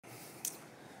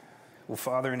Well,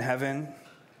 Father in heaven,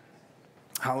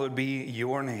 hallowed be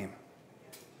your name.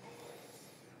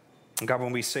 God,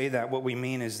 when we say that, what we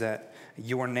mean is that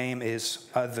your name is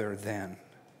other than,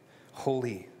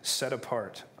 holy, set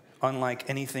apart, unlike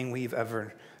anything we've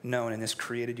ever known in this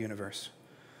created universe.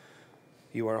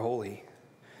 You are holy.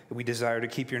 We desire to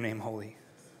keep your name holy.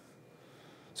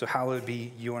 So hallowed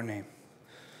be your name.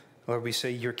 Lord, we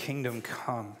say your kingdom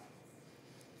come.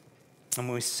 And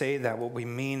when we say that, what we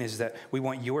mean is that we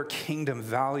want your kingdom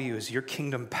values, your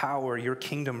kingdom power, your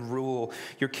kingdom rule,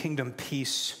 your kingdom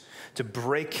peace to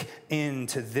break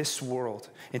into this world,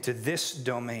 into this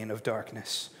domain of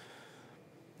darkness,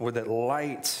 where that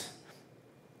light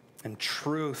and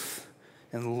truth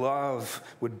and love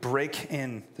would break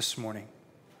in this morning.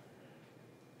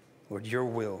 Lord, your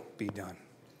will be done.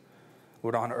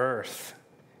 Lord, on earth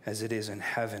as it is in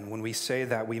heaven. When we say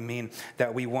that, we mean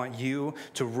that we want you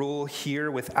to rule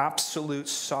here with absolute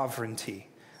sovereignty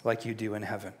like you do in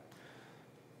heaven.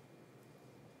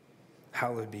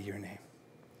 Hallowed be your name.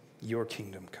 Your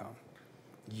kingdom come.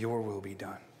 Your will be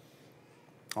done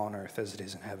on earth as it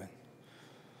is in heaven.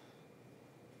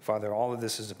 Father, all of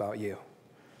this is about you.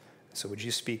 So would you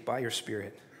speak by your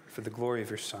Spirit for the glory of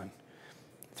your Son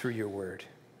through your word.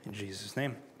 In Jesus'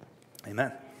 name,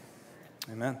 amen.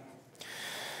 Amen.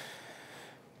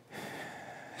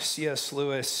 C.S.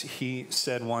 Lewis, he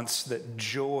said once that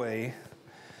joy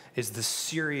is the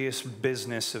serious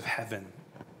business of heaven.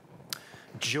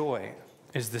 Joy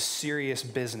is the serious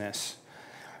business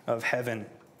of heaven.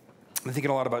 I'm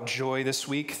thinking a lot about joy this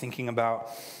week, thinking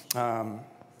about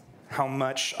how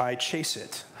much I chase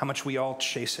it, how much we all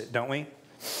chase it, don't we?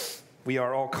 We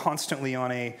are all constantly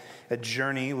on a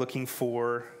journey looking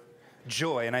for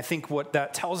joy. And I think what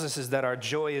that tells us is that our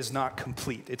joy is not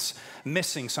complete. It's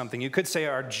missing something. You could say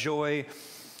our joy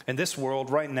in this world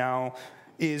right now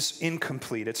is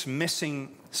incomplete. It's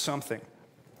missing something.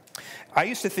 I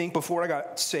used to think before I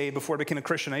got saved, before I became a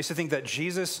Christian, I used to think that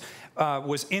Jesus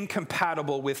was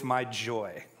incompatible with my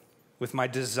joy, with my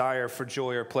desire for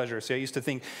joy or pleasure. See, I used to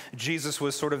think Jesus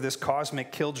was sort of this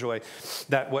cosmic killjoy,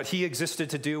 that what he existed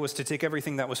to do was to take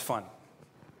everything that was fun,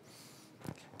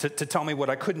 to tell me what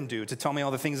I couldn't do, to tell me all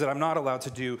the things that I'm not allowed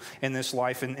to do in this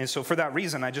life. And so for that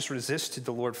reason, I just resisted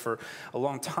the Lord for a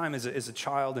long time as a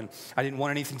child, and I didn't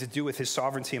want anything to do with his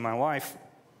sovereignty in my life.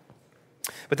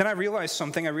 But then I realized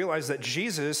something. I realized that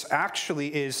Jesus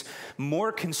actually is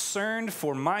more concerned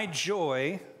for my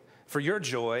joy, for your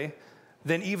joy,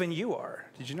 than even you are.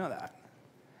 Did you know that?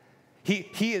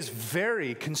 He is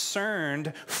very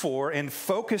concerned for and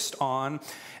focused on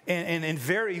and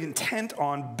very intent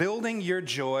on building your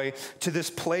joy to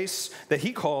this place that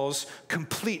he calls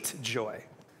complete joy.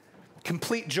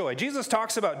 Complete joy. Jesus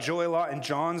talks about joy a lot in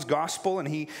John's gospel, and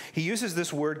he uses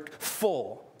this word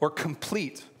full or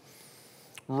complete.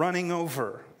 Running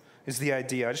over is the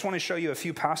idea. I just want to show you a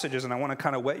few passages, and I want to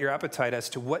kind of whet your appetite as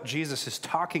to what Jesus is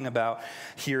talking about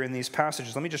here in these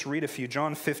passages. Let me just read a few.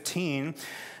 John 15,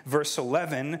 verse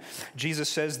 11, Jesus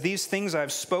says, "These things I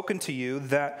have spoken to you,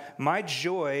 that my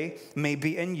joy may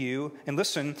be in you," and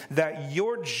listen, "that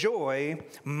your joy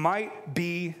might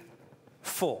be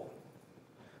full."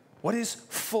 What is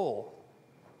full?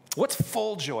 What's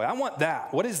full joy? I want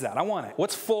that. What is that? I want it.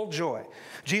 What's full joy?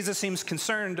 Jesus seems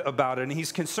concerned about it, and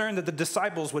he's concerned that the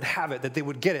disciples would have it, that they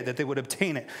would get it, that they would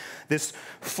obtain it, this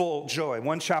full joy.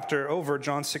 One chapter over,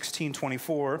 John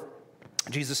 16:24,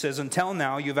 Jesus says, "Until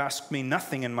now you've asked me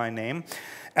nothing in my name.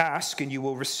 Ask and you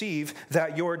will receive,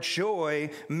 that your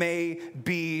joy may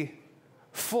be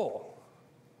full."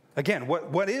 Again,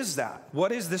 what is that?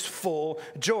 What is this full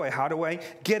joy? How do I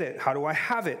get it? How do I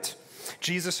have it?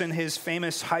 Jesus, in his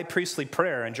famous high priestly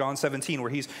prayer in John 17, where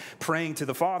he's praying to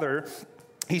the Father,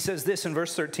 he says this in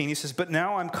verse 13. He says, "But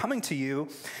now I'm coming to you,"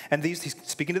 and he's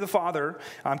speaking to the Father,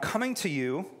 "I'm coming to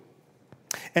you,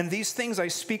 and these things I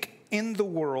speak in the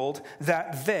world,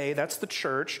 that they," that's the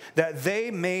church, "that they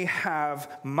may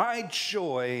have my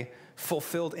joy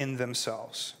fulfilled in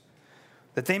themselves."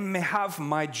 That they may have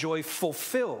my joy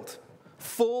fulfilled.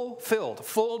 Fulfilled,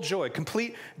 full joy,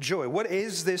 complete joy. What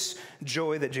is this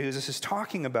joy that Jesus is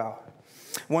talking about?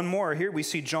 One more, here we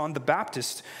see John the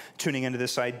Baptist tuning into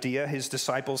this idea. His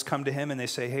disciples come to him and they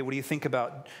say, "Hey, what do you think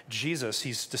about Jesus?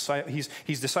 He's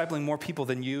discipling more people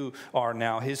than you are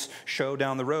now. His show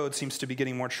down the road seems to be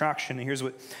getting more traction." And here's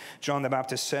what John the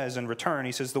Baptist says in return.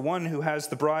 He says, "The one who has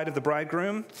the bride of the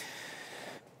bridegroom,"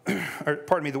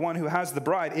 the one who has the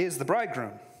bride is the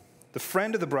bridegroom. The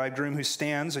friend of the bridegroom who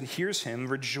stands and hears him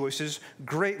rejoices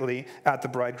greatly at the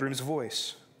bridegroom's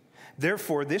voice.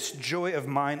 Therefore, this joy of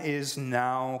mine is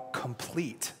now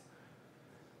complete."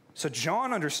 So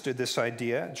John understood this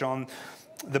idea. John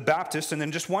the Baptist, and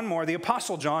then just one more, the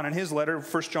Apostle John in his letter,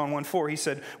 1 John 1:4, he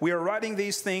said, "We are writing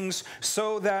these things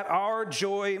so that our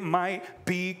joy might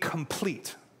be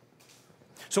complete."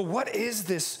 So what is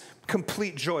this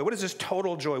complete joy? What is this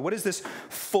total joy? What is this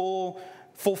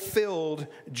fulfilled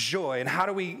joy? And how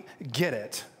do we get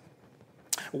it?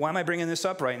 Why am I bringing this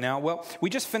up right now? Well, we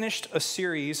just finished a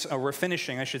series, or we're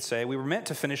finishing, I should say. We were meant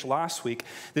to finish last week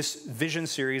this vision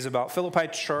series about Philippi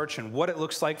Church and what it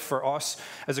looks like for us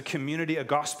as a community, a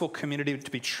gospel community,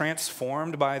 to be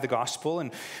transformed by the gospel.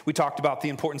 And we talked about the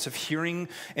importance of hearing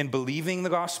and believing the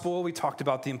gospel. We talked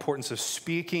about the importance of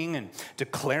speaking and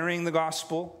declaring the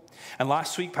gospel. And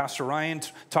last week, Pastor Ryan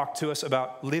talked to us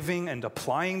about living and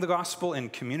applying the gospel in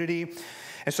community.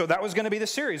 And so that was going to be the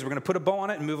series. We're going to put a bow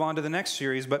on it and move on to the next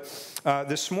series. But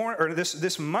this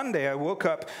Monday, I woke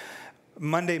up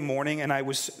Monday morning and I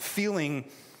was feeling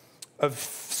a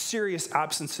serious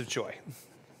absence of joy.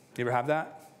 You ever have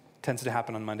that? Tends to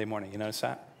happen on Monday morning. You notice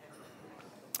that?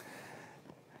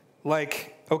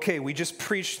 Like, okay, we just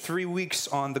preached 3 weeks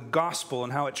on the gospel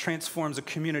and how it transforms a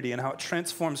community and how it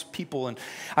transforms people. And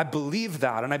I believe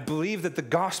that. And I believe that the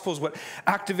gospel is what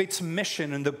activates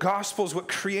mission. And the gospel is what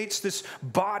creates this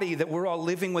body that we're all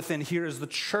living within here as the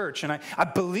church. And I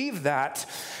believe that.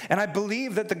 And I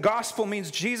believe that the gospel means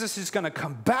Jesus is going to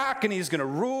come back and he's going to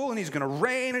rule and he's going to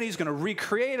reign and he's going to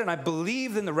recreate. And I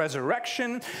believe in the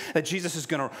resurrection, that Jesus is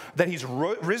going to, that he's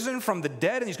risen from the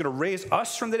dead and he's going to raise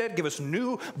us from the dead, give us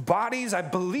new bodies. I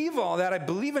believe all that. I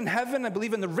believe in heaven. I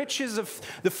believe in the riches of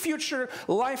the future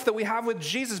life that we have with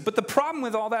Jesus. But the problem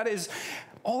with all that is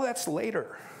all that's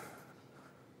later.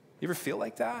 You ever feel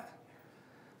like that?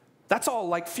 That's all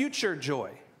like future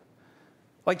joy.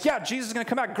 Like, yeah, Jesus is going to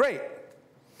come back. Great.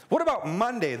 What about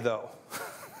Monday, though?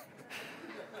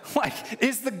 Like,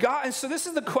 is the God, and so this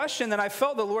is the question that I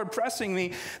felt the Lord pressing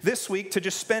me this week to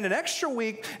just spend an extra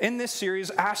week in this series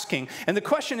asking. And the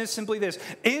question is simply this: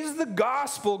 is the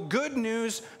gospel good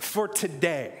news for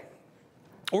today?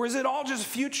 Or is it all just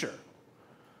future?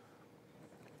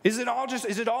 Is it all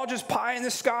just pie in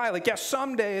the sky? Like, yeah,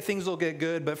 someday things will get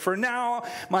good, but for now,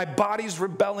 my body's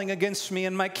rebelling against me,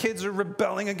 and my kids are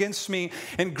rebelling against me,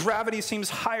 and gravity seems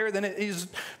higher than it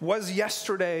was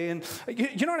yesterday. And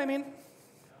you know what I mean?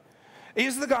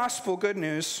 Is the gospel good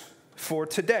news for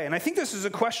today? And I think this is a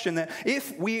question that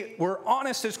if we were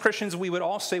honest as Christians, we would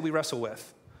all say we wrestle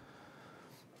with.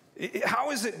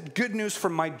 How is it good news for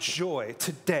my joy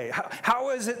today?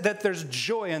 How is it that there's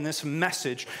joy in this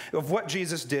message of what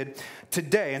Jesus did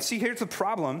today? And see, here's the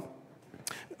problem.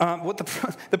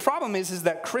 The problem is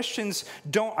that Christians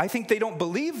I think they don't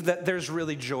believe that there's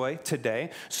really joy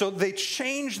today. So they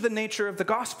change the nature of the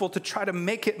gospel to try to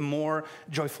make it more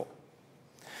joyful.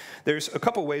 There's a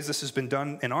couple ways this has been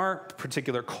done in our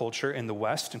particular culture in the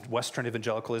West, in Western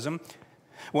evangelicalism.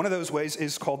 One of those ways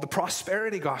is called the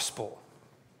prosperity gospel.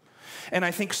 And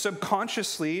I think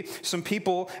subconsciously, some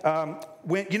people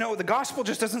went, the gospel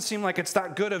just doesn't seem like it's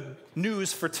that good of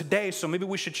news for today, so maybe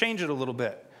we should change it a little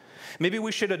bit. Maybe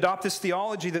we should adopt this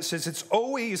theology that says it's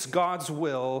always God's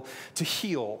will to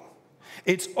heal.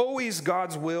 It's always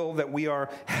God's will that we are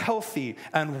healthy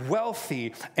and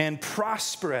wealthy and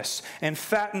prosperous and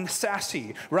fat and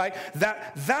sassy, right?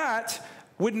 That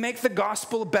would make the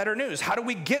gospel better news. How do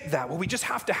we get that? Well, we just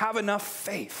have to have enough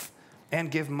faith and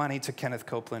give money to Kenneth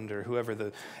Copeland or whoever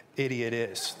the idiot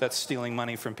is that's stealing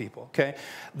money from people, okay?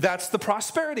 That's the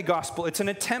prosperity gospel. It's an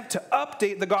attempt to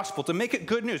update the gospel, to make it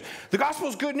good news. The gospel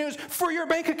is good news for your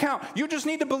bank account. You just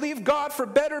need to believe God for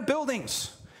better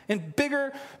buildings and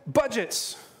bigger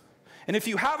budgets. And if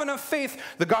you have enough faith,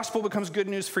 the gospel becomes good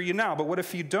news for you now. But what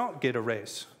if you don't get a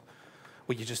raise?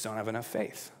 Well, you just don't have enough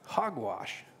faith.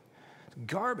 Hogwash.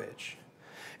 Garbage.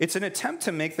 It's an attempt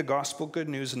to make the gospel good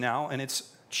news now, and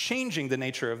it's changing the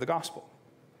nature of the gospel.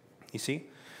 You see?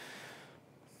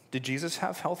 Did Jesus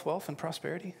have health, wealth, and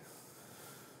prosperity?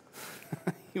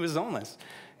 He was homeless.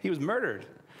 He was murdered,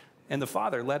 and the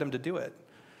Father led him to do it.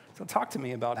 So talk to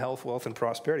me about health, wealth, and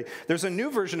prosperity. There's a new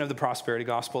version of the prosperity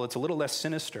gospel. It's a little less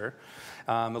sinister,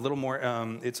 a little more.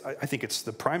 I think it's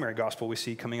the primary gospel we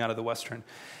see coming out of the Western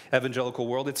evangelical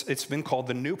world. It's been called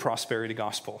the new prosperity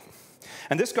gospel.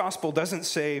 And this gospel doesn't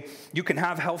say you can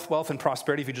have health, wealth, and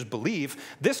prosperity if you just believe.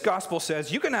 This gospel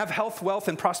says you can have health, wealth,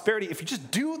 and prosperity if you just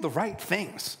do the right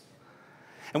things.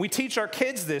 And we teach our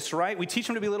kids this, right? We teach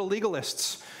them to be little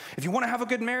legalists. If you want to have a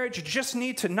good marriage, you just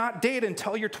need to not date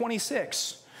until you're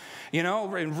 26.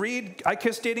 And read I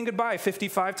Kissed Dating Goodbye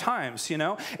 55 times,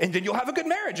 and then you'll have a good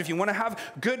marriage. If you want to have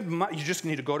you just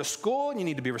need to go to school, and you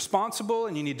need to be responsible,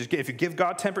 and if you give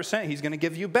God 10%, he's going to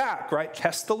give you back, right?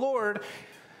 Test the Lord.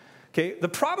 Okay, the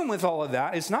problem with all of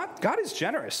that is not, God is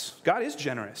generous. God is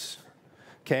generous.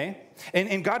 okay?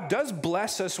 And God does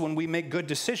bless us when we make good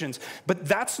decisions, but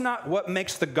that's not what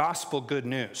makes the gospel good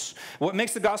news. What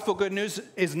makes the gospel good news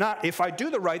is not, if I do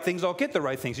the right things, I'll get the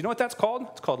right things. You know what that's called?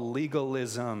 It's called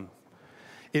legalism.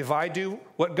 If I do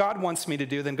what God wants me to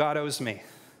do, then God owes me.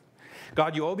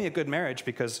 God, you owe me a good marriage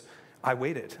because I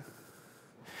waited.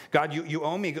 God, you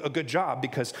owe me a good job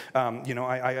because,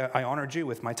 I honored you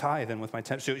with my tithe and with my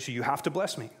tenth. So you have to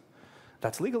bless me.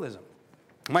 That's legalism.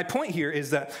 My point here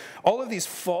is that all of these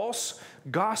false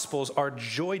gospels are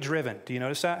joy-driven. Do you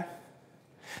notice that?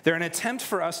 They're an attempt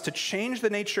for us to change the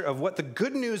nature of what the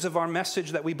good news of our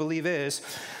message that we believe is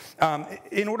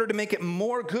in order to make it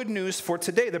more good news for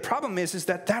today. The problem is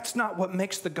that that's not what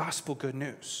makes the gospel good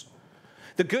news.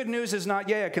 The good news is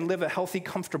not, I can live a healthy,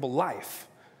 comfortable life.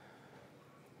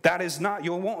 That is not,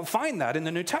 you won't find that in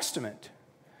the New Testament.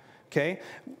 Okay?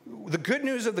 The good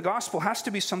news of the gospel has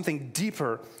to be something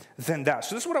deeper than that.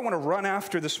 So this is what I want to run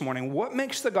after this morning. What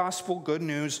makes the gospel good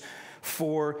news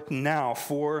for now,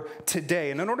 for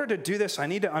today? And in order to do this, I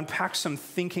need to unpack some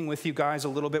thinking with you guys a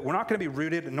little bit. We're not going to be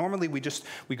rooted. Normally, we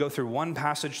go through one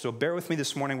passage, so bear with me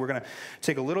this morning. We're going to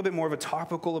take a little bit more of a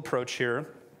topical approach here.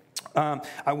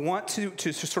 I want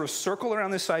to sort of circle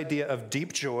around this idea of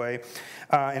deep joy.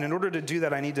 And in order to do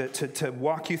that, I need to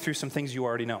walk you through some things you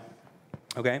already know.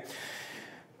 Okay?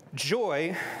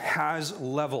 Joy has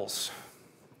levels.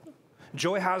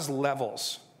 Joy has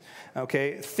levels.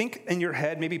 Okay? Think in your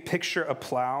head, maybe picture a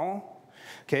plow.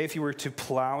 Okay? If you were to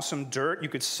plow some dirt, you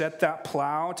could set that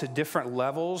plow to different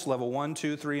levels, level 1,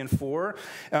 2, 3, and 4.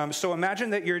 So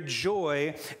imagine that your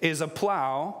joy is a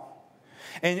plow.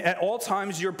 And at all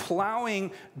times, you're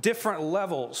plowing different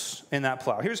levels in that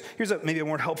plow. Here's maybe a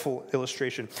more helpful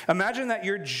illustration. Imagine that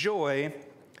your joy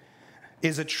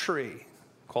is a tree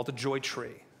called a joy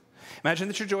tree. Imagine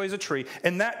that your joy is a tree,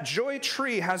 and that joy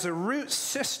tree has a root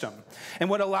system. And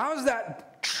what allows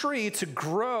that tree to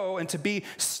grow and to be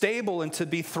stable and to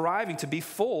be thriving, to be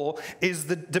full, is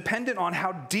dependent on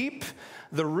how deep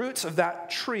the roots of that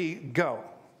tree go.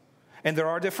 And there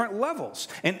are different levels.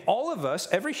 And all of us,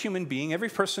 every human being, every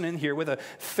person in here with a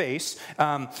face,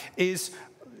 is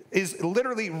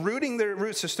literally rooting their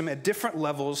root system at different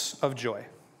levels of joy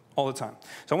all the time.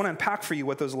 So I want to unpack for you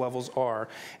what those levels are,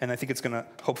 and I think it's going to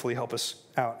hopefully help us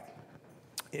out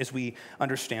as we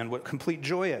understand what complete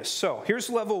joy is. So here's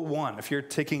level 1, if you're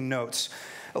taking notes.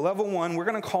 Level 1, we're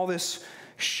going to call this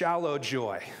shallow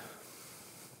joy.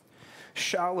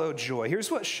 Shallow joy. Here's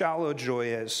what shallow joy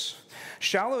is.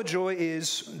 Shallow joy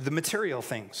is the material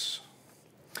things.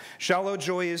 Shallow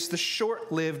joy is the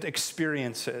short-lived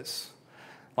experiences.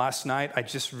 Last night, I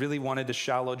just really wanted to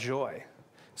shallow joy.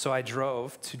 So I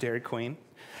drove to Dairy Queen,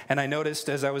 and I noticed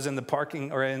as I was in the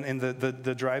parking, or in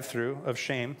the drive-thru of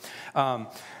shame,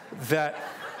 that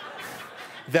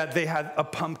they had a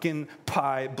pumpkin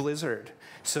pie blizzard.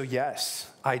 So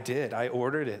yes, I did. I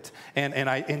ordered it, and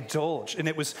I indulged, and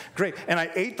it was great. And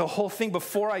I ate the whole thing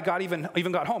before I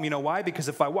even got home. You know why? Because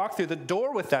if I walked through the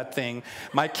door with that thing,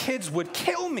 my kids would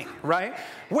kill me, right?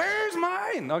 Where's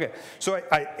mine? Okay, so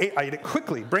I ate it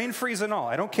quickly, brain freeze and all.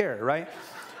 I don't care, right?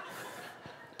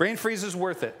 Brain freeze is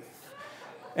worth it.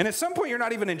 And at some point, you're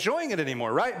not even enjoying it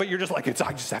anymore, right? But you're just like,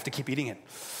 I just have to keep eating it.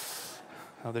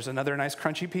 Oh, there's another nice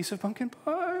crunchy piece of pumpkin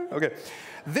pie. Okay.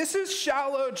 This is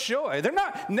shallow joy. They're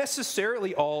not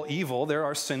necessarily all evil. There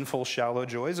are sinful shallow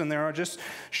joys, and there are just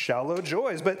shallow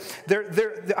joys. But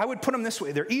I would put them this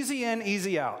way. They're easy in,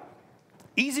 easy out.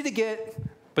 Easy to get,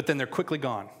 but then they're quickly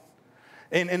gone.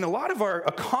 And a lot of our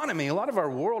economy, a lot of our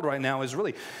world right now is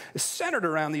really centered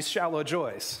around these shallow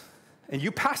joys. And you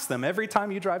pass them every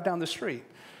time you drive down the street.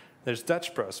 There's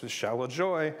Dutch Bros with shallow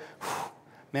joy.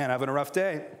 Man, having a rough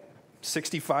day.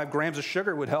 65 grams of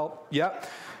sugar would help. Yep.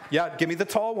 Yeah, give me the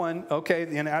tall one.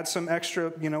 Okay, and add some extra,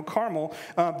 caramel.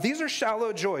 These are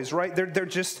shallow joys, right? They're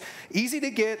just easy to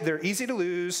get. They're easy to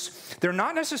lose. They're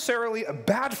not necessarily a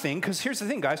bad thing, because here's the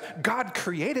thing, guys. God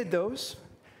created those.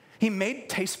 He made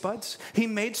taste buds. He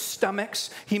made stomachs.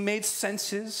 He made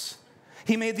senses.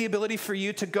 He made the ability for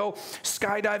you to go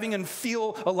skydiving and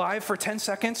feel alive for 10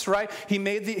 seconds, right? He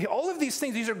made all of these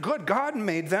things. These are good. God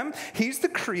made them. He's the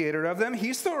creator of them.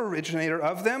 He's the originator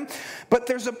of them. But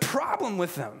there's a problem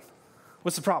with them.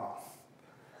 What's the problem?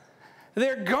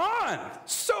 They're gone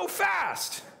so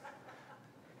fast.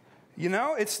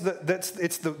 It's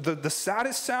the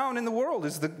saddest sound in the world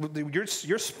is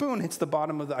your spoon hits the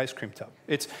bottom of the ice cream tub.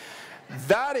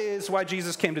 That is why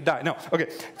Jesus came to die. No, okay.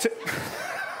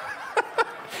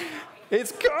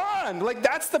 It's gone.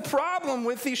 That's the problem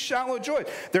with these shallow joys.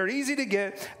 They're easy to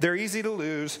get. They're easy to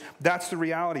lose. That's the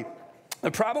reality.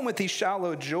 The problem with these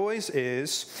shallow joys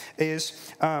is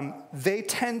they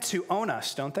tend to own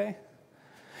us, don't they?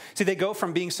 See, they go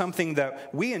from being something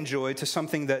that we enjoy to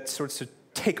something that sorts to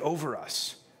take over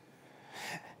us.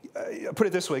 Put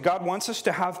it this way, God wants us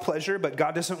to have pleasure, but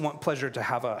God doesn't want pleasure to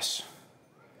have us.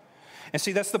 And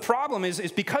see, that's the problem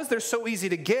is because they're so easy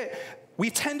to get, we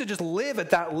tend to just live at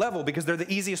that level because they're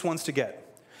the easiest ones to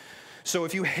get. So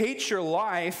if you hate your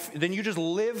life, then you just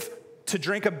live to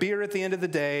drink a beer at the end of the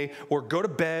day, or go to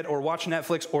bed, or watch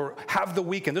Netflix, or have the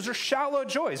weekend. Those are shallow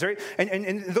joys, right?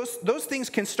 And those things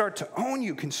can start to own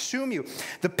you, consume you.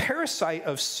 The parasite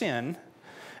of sin,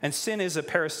 and sin is a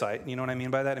parasite, you know what I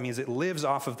mean by that? It means it lives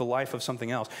off of the life of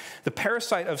something else. The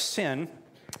parasite of sin,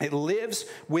 it lives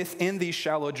within these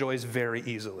shallow joys very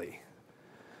easily.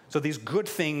 So these good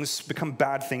things become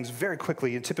bad things very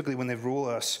quickly, and typically when they rule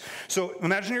us. So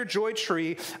imagine your joy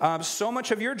tree. So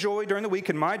much of your joy during the week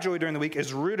and my joy during the week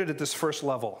is rooted at this first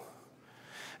level.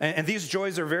 And these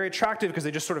joys are very attractive because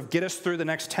they just sort of get us through the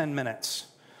next 10 minutes.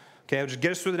 Okay, just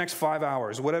get us through the next 5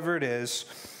 hours, whatever it is.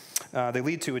 They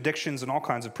lead to addictions and all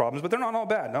kinds of problems, but they're not all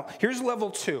bad. Now, here's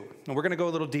level 2, and we're going to go a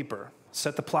little deeper.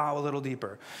 Set the plow a little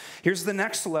deeper. Here's the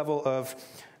next level of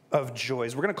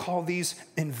joys. We're going to call these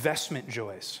investment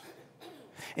joys.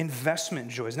 Investment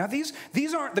joys. Now, these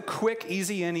aren't the quick,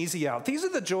 easy in, easy out. These are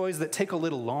the joys that take a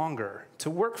little longer to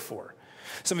work for.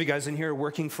 Some of you guys in here are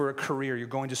working for a career. You're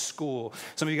going to school.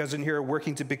 Some of you guys in here are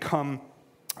working to become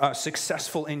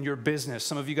successful in your business.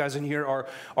 Some of you guys in here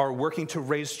are working to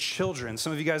raise children.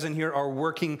 Some of you guys in here are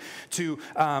working to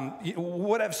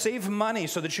save money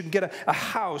so that you can get a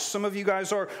house. Some of you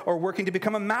guys are working to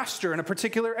become a master in a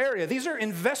particular area. These are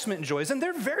investment joys, and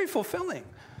they're very fulfilling.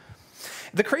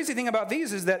 The crazy thing about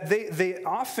these is that they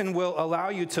often will allow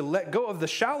you to let go of the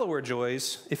shallower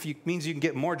joys if it means you can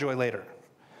get more joy later.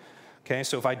 Okay,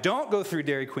 so if I don't go through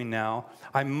Dairy Queen now,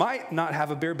 I might not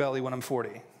have a beer belly when I'm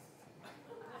 40.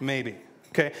 Maybe.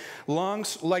 Okay,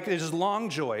 there's long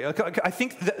joy. I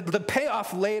think the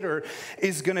payoff later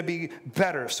is going to be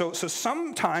better. So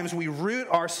sometimes we root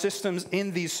our systems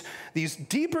in these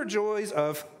deeper joys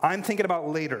of I'm thinking about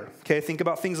later. Okay, think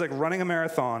about things like running a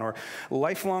marathon or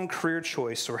lifelong career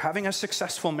choice or having a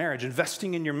successful marriage,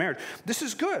 investing in your marriage. This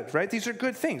is good, right? These are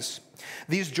good things.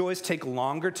 These joys take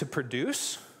longer to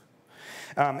produce.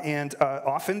 And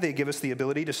often they give us the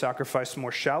ability to sacrifice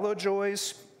more shallow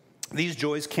joys. These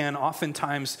joys can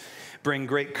oftentimes bring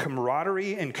great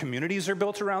camaraderie, and communities are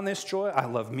built around this joy. I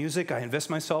love music. I invest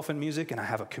myself in music, and I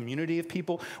have a community of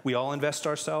people. We all invest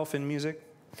ourselves in music.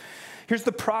 Here's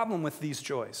the problem with these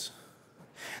joys.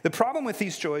 The problem with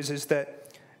these joys is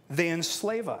that they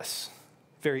enslave us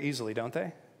very easily, don't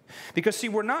they? Because, see,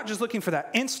 we're not just looking for that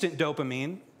instant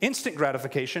dopamine, instant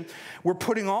gratification. We're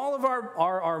putting all of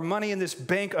our money in this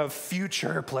bank of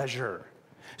future pleasure.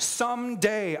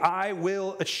 Someday I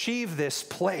will achieve this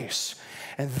place,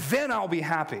 and then I'll be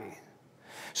happy.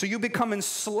 So you become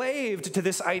enslaved to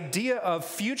this idea of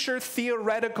future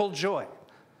theoretical joy.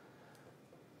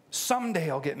 Someday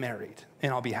I'll get married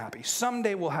and I'll be happy.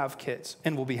 Someday we'll have kids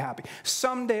and we'll be happy.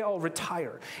 Someday I'll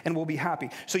retire and we'll be happy.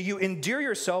 So you endear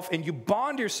yourself and you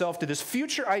bond yourself to this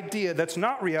future idea that's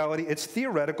not reality, it's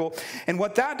theoretical. And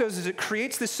what that does is it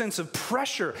creates this sense of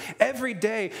pressure every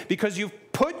day because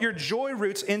you've put your joy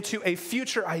roots into a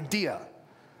future idea.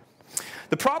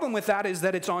 The problem with that is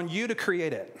that it's on you to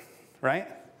create it, right?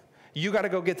 You got to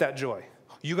go get that joy.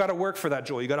 You got to work for that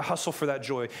joy. You got to hustle for that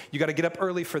joy. You got to get up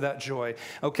early for that joy,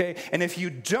 okay? And if you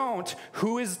don't,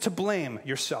 who is to blame?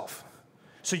 Yourself.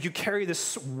 So you carry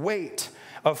this weight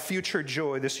of future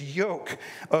joy, this yoke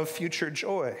of future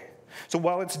joy. So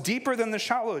while it's deeper than the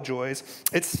shallow joys,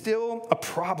 it's still a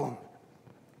problem.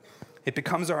 It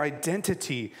becomes our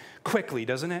identity quickly,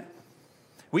 doesn't it?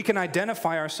 We can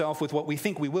identify ourselves with what we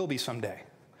think we will be someday.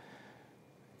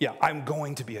 Yeah, I'm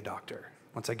going to be a doctor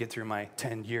once I get through my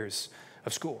 10 years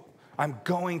of school. I'm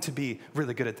going to be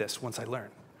really good at this once I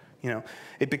learn. You know,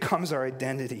 it becomes our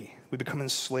identity. We become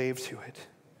enslaved to it.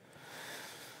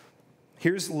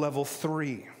 Here's level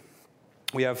 3.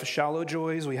 We have shallow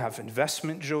joys. We have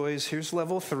investment joys. Here's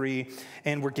level 3.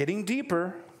 And we're getting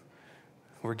deeper.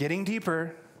 We're getting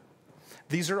deeper.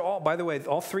 These are all, by the way,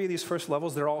 all 3 of these first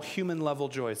levels, they're all human level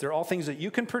joys. They're all things that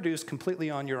you can produce completely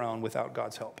on your own without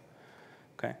God's help.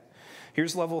 Okay?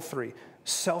 Here's level 3.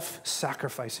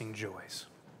 Self-sacrificing joys.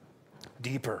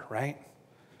 Deeper, right?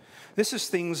 This is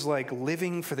things like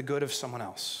living for the good of someone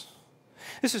else.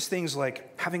 This is things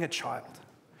like having a child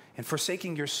and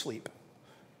forsaking your sleep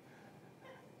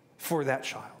for that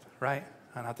child, right?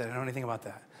 Not that I know anything about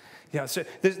that. Yeah, so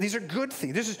these are good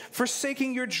things. This is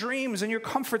forsaking your dreams and your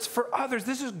comforts for others.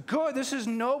 This is good. This is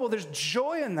noble. There's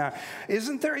joy in that.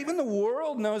 Isn't there? Even the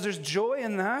world knows there's joy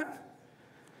in that.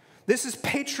 This is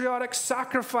patriotic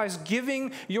sacrifice,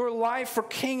 giving your life for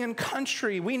king and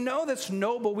country. We know that's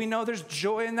noble. We know there's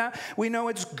joy in that. We know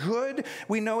it's good.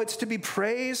 We know it's to be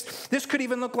praised. This could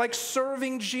even look like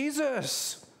serving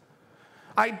Jesus.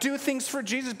 I do things for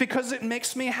Jesus because it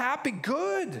makes me happy.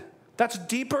 Good. That's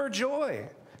deeper joy.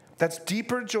 That's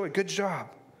deeper joy. Good job.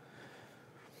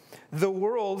 The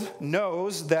world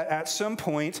knows that at some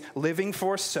point, living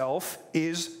for self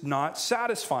is not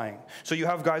satisfying. So you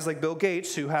have guys like Bill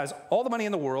Gates who has all the money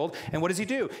in the world, and what does he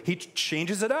do? He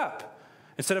changes it up.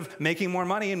 Instead of making more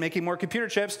money and making more computer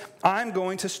chips, I'm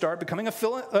going to start becoming a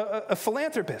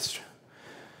philanthropist.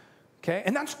 Okay,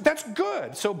 and that's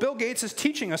good. So Bill Gates is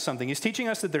teaching us something. He's teaching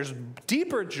us that there's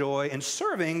deeper joy in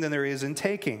serving than there is in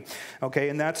taking. Okay,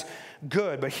 and that's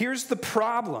good. But here's the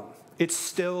problem. It's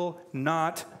still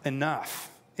not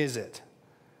enough, is it?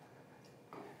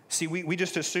 See, we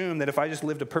just assume that if I just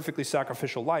lived a perfectly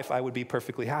sacrificial life, I would be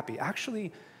perfectly happy.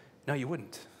 Actually, no, you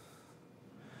wouldn't.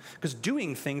 Because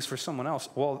doing things for someone else,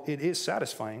 well, it is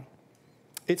satisfying.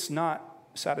 It's not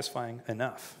satisfying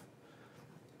enough.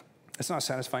 It's not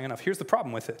satisfying enough. Here's the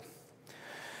problem with it.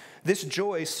 This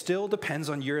joy still depends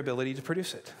on your ability to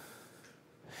produce it.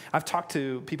 I've talked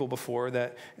to people before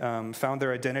that found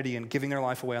their identity in giving their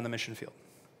life away on the mission field.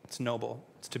 It's noble.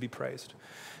 It's to be praised.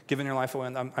 Giving your life away.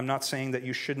 I'm not saying that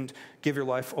you shouldn't give your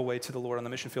life away to the Lord on the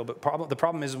mission field, but the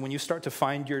problem is when you start to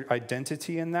find your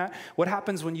identity in that, what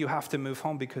happens when you have to move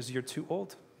home because you're too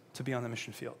old to be on the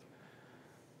mission field?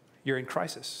 You're in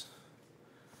crisis.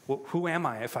 Well, who am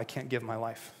I if I can't give my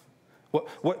life?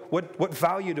 What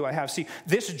value do I have? See,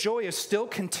 this joy is still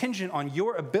contingent on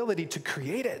your ability to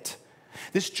create it.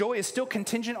 This joy is still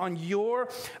contingent on your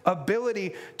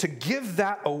ability to give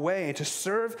that away, to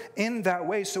serve in that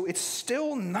way. So it's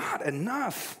still not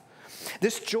enough.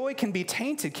 This joy can be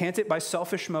tainted, can't it, by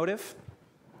selfish motive?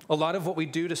 A lot of what we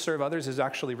do to serve others is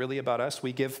actually really about us.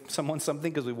 We give someone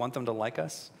something because we want them to like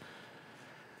us.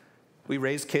 We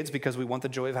raise kids because we want the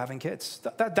joy of having kids.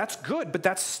 That's good, but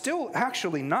that's still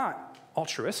actually not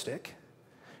altruistic.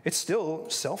 It's still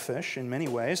selfish in many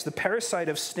ways. The parasite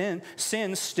of sin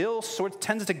still sort of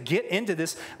tends to get into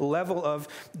this level of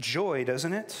joy,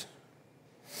 doesn't it?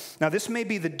 Now, this may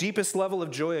be the deepest level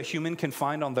of joy a human can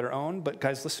find on their own, but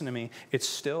guys, listen to me. It's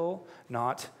still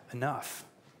not enough.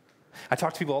 I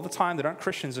talk to people all the time that aren't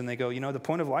Christians, and they go, the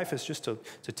point of life is just to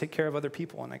take care of other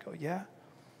people. And I go, yeah?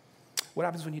 What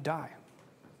happens when you die?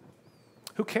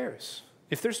 Who cares?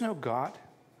 If there's no God,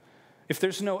 if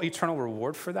there's no eternal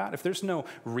reward for that, if there's no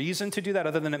reason to do that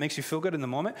other than it makes you feel good in the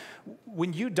moment,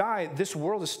 when you die, this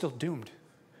world is still doomed.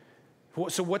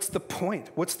 So what's the point?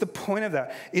 What's the point of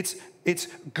that? It's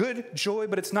good joy,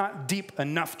 but it's not deep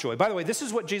enough joy. By the way, this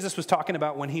is what Jesus was talking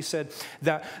about when he said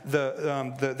that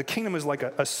the kingdom is like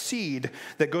a seed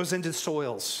that goes into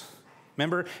soils.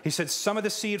 Remember, he said some of the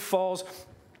seed falls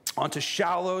onto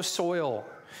shallow soil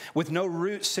with no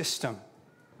root system.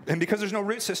 And because there's no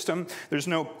root system, there's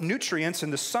no nutrients,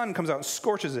 and the sun comes out and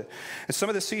scorches it. And some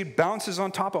of the seed bounces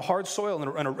on top of hard soil,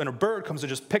 and a bird comes and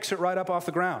just picks it right up off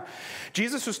the ground.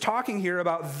 Jesus was talking here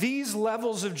about these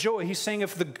levels of joy. He's saying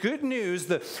if the good news,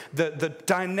 the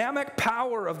dynamic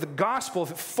power of the gospel,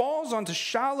 if it falls onto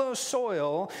shallow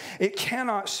soil, it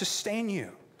cannot sustain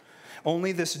you.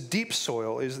 Only this deep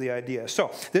soil is the idea. So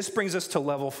this brings us to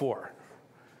level 4.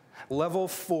 Level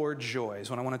 4 joy is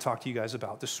what I want to talk to you guys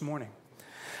about this morning.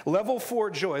 Level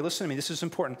 4 joy, listen to me, this is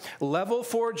important. Level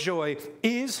 4 joy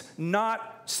is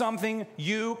not something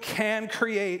you can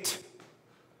create.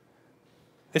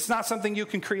 It's not something you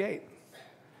can create.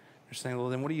 You're saying, well,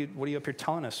 then what are you up here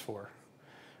telling us for?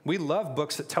 We love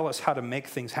books that tell us how to make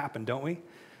things happen, don't we?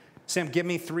 Sam, give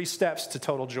me 3 steps to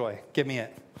total joy. Give me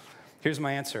it. Here's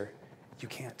my answer. You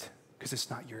can't, because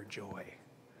it's not your joy.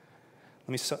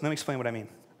 Let me explain what I mean.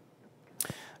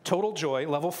 Total joy,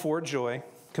 level 4 joy,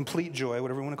 complete joy,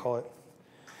 whatever you want to call it,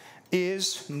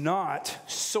 is not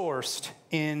sourced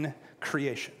in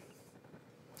creation.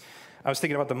 I was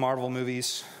thinking about the Marvel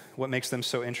movies, what makes them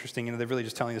so interesting. They're really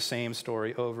just telling the same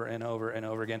story over and over and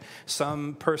over again.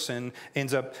 Some person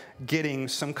ends up getting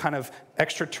some kind of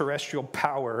extraterrestrial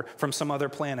power from some other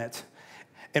planet.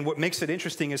 And what makes it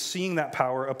interesting is seeing that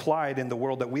power applied in the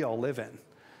world that we all live in.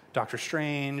 Doctor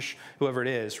Strange, whoever it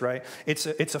is, right? It's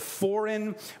a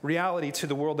foreign reality to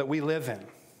the world that we live in.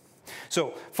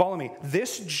 So follow me.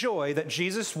 This joy that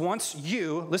Jesus wants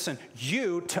you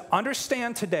to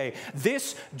understand today,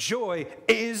 this joy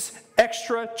is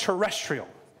extraterrestrial.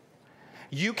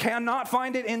 You cannot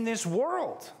find it in this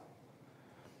world.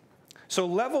 So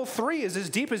level 3 is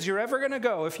as deep as you're ever going to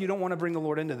go if you don't want to bring the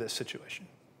Lord into this situation.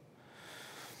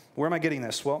 Where am I getting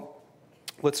this? Well,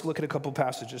 let's look at a couple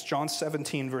passages. John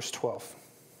 17, verse 12.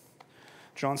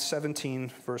 John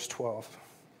 17, verse 12.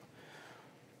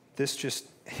 This just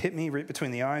hit me right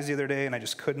between the eyes the other day, and I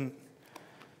just couldn't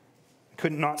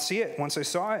not see it once I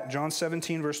saw it. John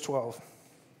 17, verse 12.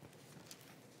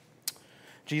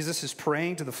 Jesus is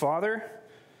praying to the Father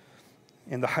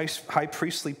in the high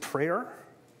priestly prayer.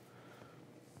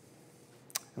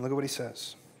 And look at what he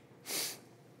says.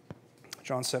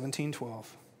 John 17,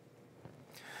 12.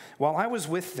 While I was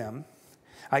with them,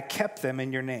 I kept them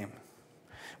in your name,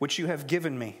 which you have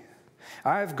given me.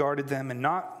 I have guarded them, and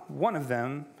not one of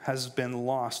them has been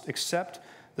lost, except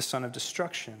the son of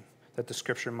destruction, that the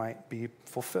scripture might be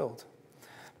fulfilled.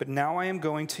 But now I am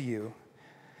going to you.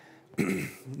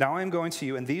 Now I am going to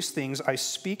you, and these things I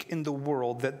speak in the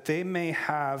world, that they may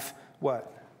have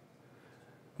what?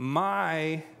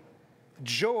 My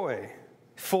joy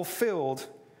fulfilled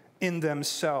in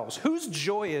themselves. Whose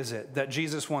joy is it that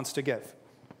Jesus wants to give?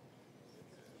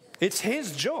 It's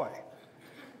his joy.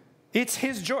 It's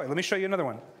his joy. Let me show you another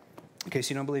one, in case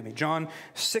you don't believe me. John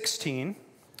 15,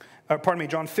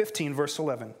 verse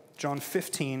 11. John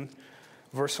 15,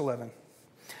 verse 11.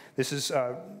 This is,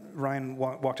 Ryan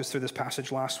walked us through this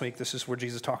passage last week. This is where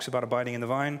Jesus talks about abiding in the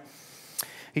vine.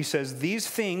 He says, these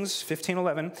things,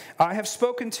 15:11, I have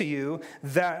spoken to you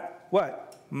that, what?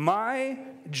 My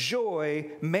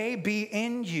joy may be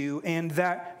in you, and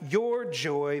that your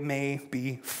joy may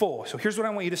be full. So here's what I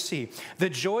want you to see. The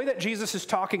joy that Jesus is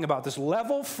talking about, this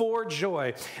level 4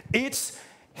 joy, it's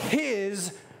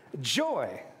his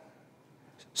joy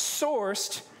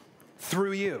sourced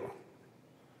through you.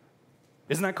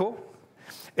 Isn't that cool?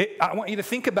 I want you to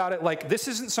think about it like this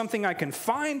isn't something I can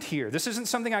find here. This isn't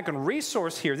something I can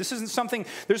resource here. This isn't something,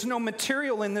 there's no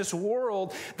material in this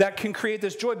world that can create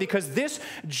this joy, because this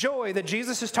joy that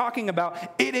Jesus is talking about,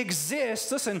 it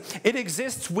exists, listen, it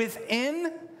exists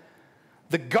within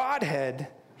the Godhead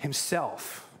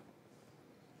himself.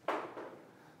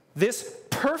 This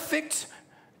perfect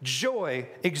joy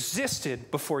existed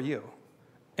before you,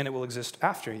 and it will exist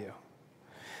after you.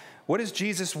 What is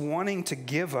Jesus wanting to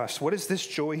give us? What is this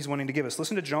joy he's wanting to give us?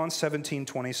 Listen to John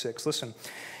 17:26. Listen.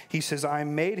 He says,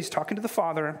 he's talking to the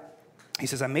Father. He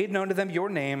says, I made known to them your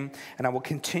name, and I will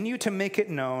continue to make it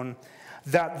known,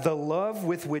 that the love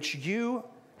with which you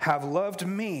have loved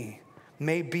me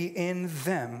may be in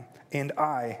them, and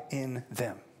I in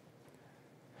them.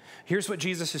 Here's what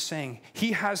Jesus is saying.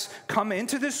 He has come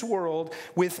into this world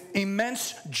with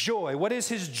immense joy. What is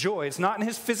his joy? It's not in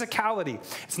his physicality.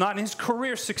 It's not in his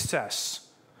career success.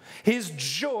 His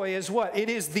joy is what? It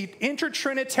is the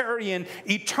intertrinitarian,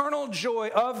 eternal joy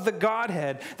of the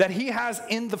Godhead that he has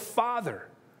in the Father.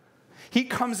 He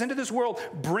comes into this world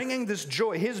bringing this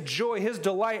joy, his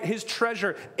delight, his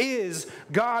treasure is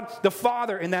God the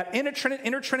Father, and that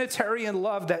intertrinitarian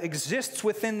love that exists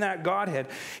within that Godhead.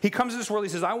 He comes to this world, he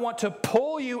says, I want to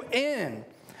pull you in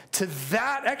to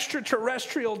that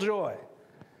extraterrestrial joy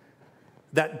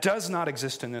that does not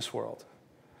exist in this world.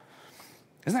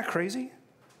 Isn't that crazy?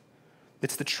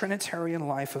 It's the Trinitarian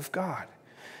life of God.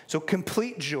 So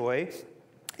complete joy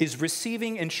is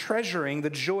receiving and treasuring the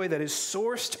joy that is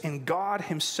sourced in God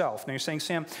himself. Now you're saying,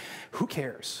 Sam, who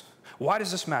cares? Why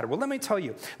does this matter? Well, let me tell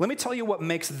you. Let me tell you what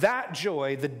makes that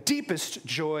joy the deepest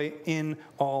joy in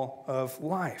all of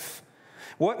life.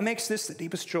 What makes this the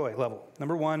deepest joy level?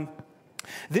 Number one,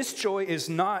 this joy is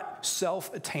not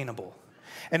self-attainable,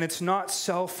 and it's not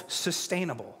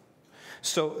self-sustainable.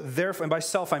 So therefore, and by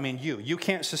self I mean you. You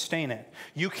can't sustain it.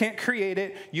 You can't create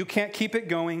it. You can't keep it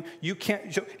going. You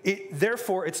can't.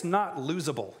 Therefore, it's not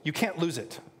losable. You can't lose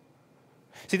it.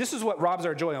 See, this is what robs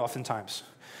our joy oftentimes.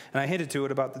 And I hinted to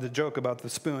it about the joke about the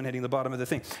spoon hitting the bottom of the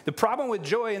thing. The problem with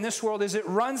joy in this world is it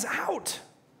runs out.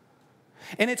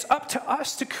 And it's up to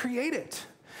us to create it.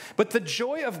 But the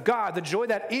joy of God, the joy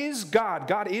that is God,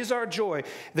 God is our joy,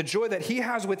 the joy that he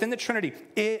has within the Trinity,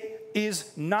 it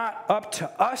is not up to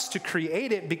us to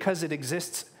create it because it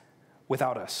exists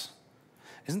without us.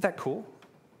 Isn't that cool?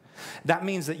 That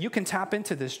means that you can tap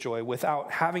into this joy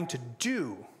without having to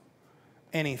do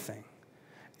anything.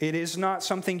 It is not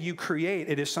something you create.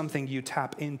 It is something you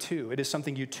tap into. It is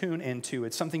something you tune into.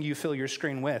 It's something you fill your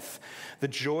screen with. The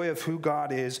joy of who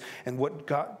God is and what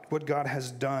God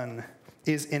has done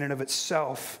is in and of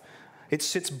itself. It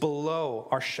sits below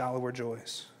our shallower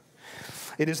joys.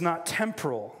 It is not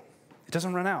temporal. It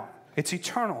doesn't run out. It's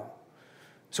eternal.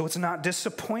 So it's not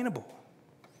disappointable.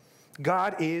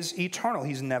 God is eternal.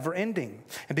 He's never ending.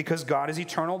 And because God is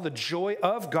eternal, the joy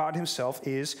of God himself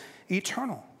is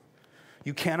eternal.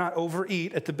 You cannot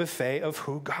overeat at the buffet of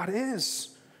who God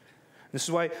is. This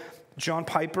is why John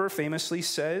Piper famously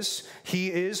says,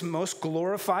 he is most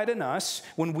glorified in us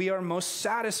when we are most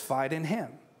satisfied in him.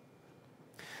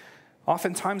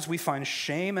 Oftentimes we find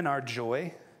shame in our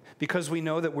joy because we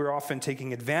know that we're often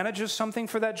taking advantage of something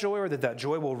for that joy or that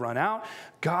joy will run out.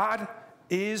 God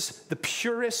is the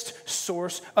purest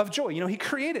source of joy. You know, he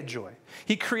created joy.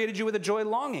 He created you with a joy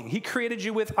longing. He created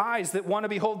you with eyes that want to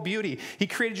behold beauty. He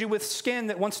created you with skin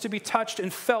that wants to be touched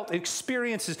and felt,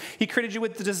 experiences. He created you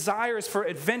with the desires for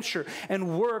adventure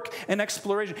and work and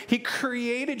exploration. He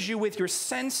created you with your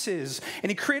senses, and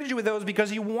he created you with those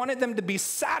because he wanted them to be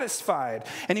satisfied,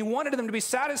 and he wanted them to be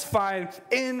satisfied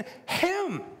in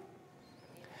him.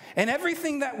 And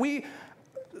everything that we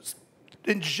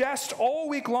ingest all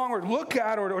week long or look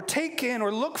at or take in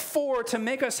or look for to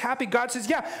make us happy, God says,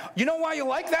 yeah, you know why you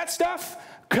like that stuff?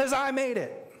 Because I made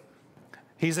it.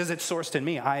 He says it's sourced in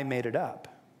me. I made it up.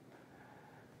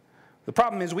 The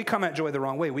problem is we come at joy the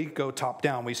wrong way. We go top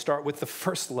down. We start with the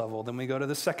first level, then we go to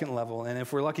the second level, and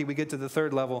if we're lucky, we get to the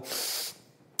third level.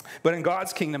 But in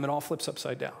God's kingdom, it all flips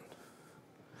upside down.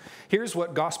 Here's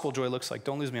what gospel joy looks like.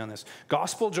 Don't lose me on this.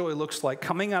 Gospel joy looks like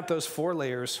coming at those 4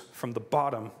 layers from the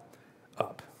bottom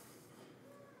up.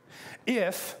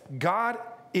 If God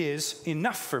is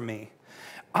enough for me,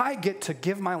 I get to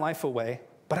give my life away,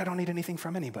 but I don't need anything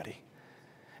from anybody.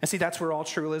 And see, that's where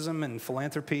altruism and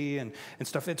philanthropy and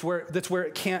stuff, that's where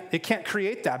it can't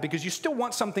create that, because you still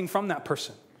want something from that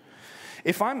person.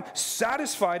 If I'm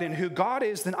satisfied in who God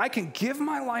is, then I can give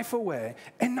my life away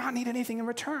and not need anything in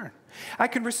return. I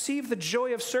can receive the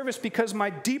joy of service because my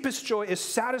deepest joy is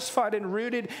satisfied and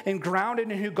rooted and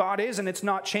grounded in who God is, and it's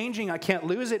not changing. I can't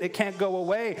lose it. It can't go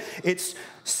away. It's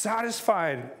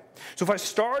satisfied. So if I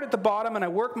start at the bottom and I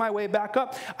work my way back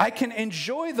up, I can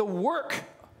enjoy the work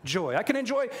joy. I can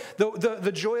enjoy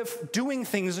the joy of doing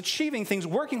things, achieving things,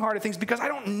 working hard at things, because I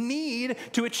don't need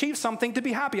to achieve something to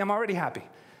be happy. I'm already happy.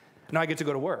 Now I get to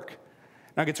go to work.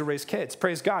 Now I get to raise kids.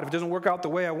 Praise God. If it doesn't work out the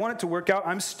way I want it to work out,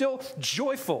 I'm still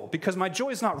joyful because my joy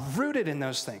is not rooted in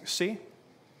those things, see?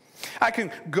 I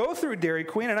can go through Dairy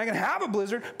Queen and I can have a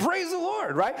Blizzard. Praise the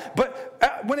Lord, right?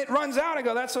 But when it runs out, I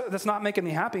go, that's not making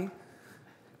me happy.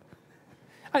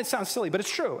 It sounds silly, but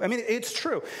it's true. I mean, it's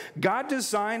true. God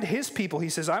designed his people. He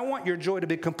says, I want your joy to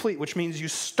be complete, which means you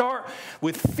start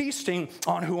with feasting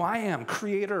on who I am,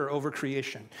 creator over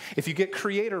creation. If you get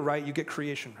creator right, you get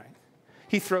creation right.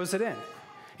 He throws it in.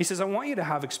 He says, I want you to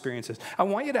have experiences. I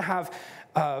want you to have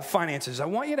finances. I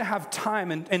want you to have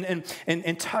time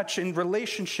and touch and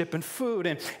relationship and food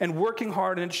and working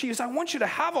hard and achieve. I want you to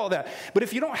have all that. But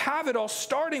if you don't have it all,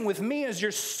 starting with me as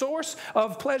your source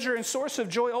of pleasure and source of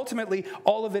joy, ultimately,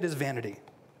 all of it is vanity.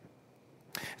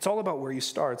 It's all about where you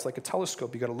start. It's like a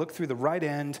telescope. You got to look through the right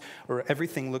end or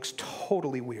everything looks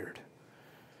totally weird.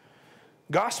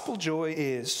 Gospel joy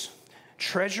is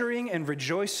treasuring and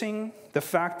rejoicing the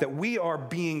fact that we are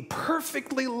being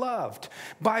perfectly loved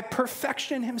by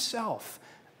perfection himself,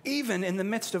 even in the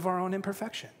midst of our own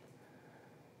imperfection.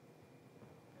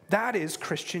 That is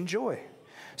Christian joy.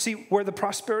 See, where the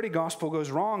prosperity gospel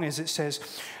goes wrong is it says,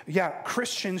 yeah,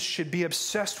 Christians should be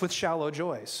obsessed with shallow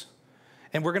joys.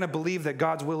 And we're going to believe that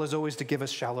God's will is always to give us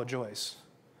shallow joys.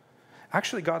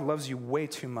 Actually, God loves you way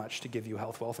too much to give you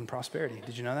health, wealth, and prosperity.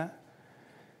 Did you know that?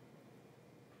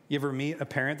 You ever meet a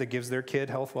parent that gives their kid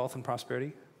health, wealth, and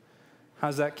prosperity?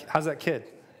 How's that kid?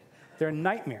 They're a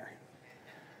nightmare.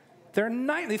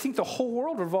 They think the whole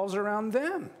world revolves around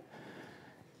them.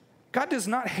 God does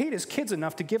not hate his kids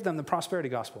enough to give them the prosperity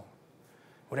gospel.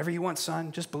 Whatever you want,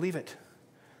 son, just believe it.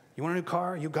 You want a new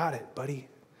car? You got it, buddy.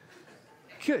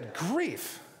 Good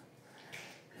grief.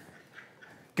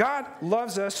 God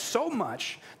loves us so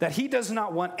much that he does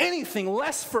not want anything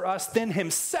less for us than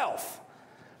himself.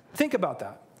 Think about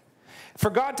that. For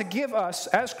God to give us,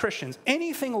 as Christians,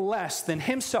 anything less than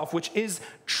himself, which is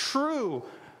true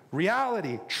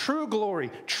reality, true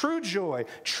glory, true joy,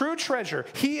 true treasure.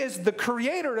 He is the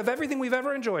creator of everything we've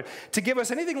ever enjoyed. To give us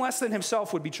anything less than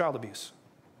himself would be child abuse.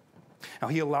 Now,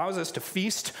 he allows us to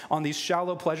feast on these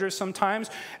shallow pleasures sometimes,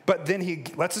 but then he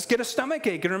lets us get a stomach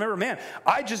ache. And remember, man,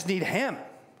 I just need him.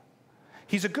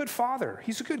 He's a good father.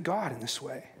 He's a good God in this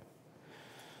way.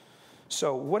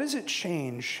 So what does it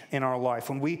change in our life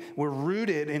when we're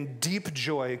rooted in deep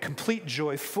joy, complete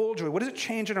joy, full joy? What does it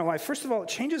change in our life? First of all, it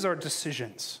changes our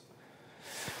decisions.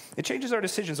 It changes our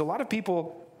decisions. A lot of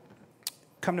people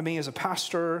come to me as a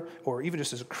pastor or even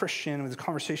just as a Christian with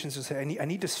conversations and say, I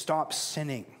need to stop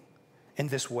sinning in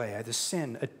this way. I have this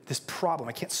sin, this problem.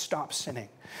 I can't stop sinning.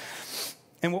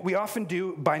 And what we often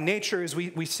do by nature is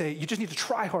we say, you just need to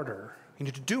try harder. You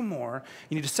need to do more.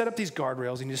 You need to set up these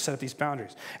guardrails. You need to set up these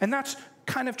boundaries. And that's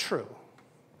kind of true.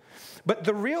 But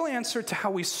the real answer to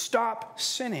how we stop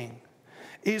sinning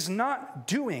is not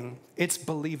doing, it's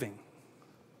believing.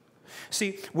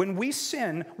 See, when we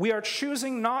sin, we are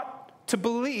choosing not to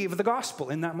believe the gospel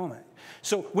in that moment.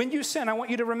 So when you sin, I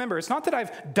want you to remember, it's not that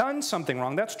I've done something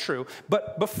wrong, that's true,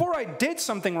 but before I did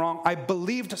something wrong, I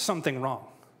believed something wrong.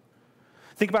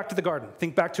 Think back to the garden.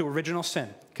 Think back to original sin,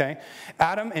 okay?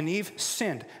 Adam and Eve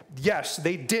sinned. Yes,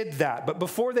 they did that, but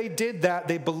before they did that,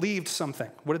 they believed something.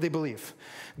 What did they believe?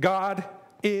 God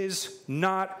is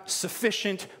not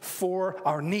sufficient for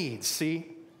our needs,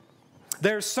 see?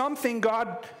 There's something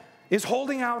God is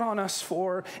holding out on us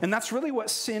for, and that's really what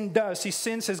sin does. See,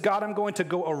 sin says, God, I'm going to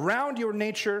go around your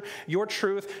nature, your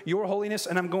truth, your holiness,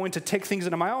 and I'm going to take things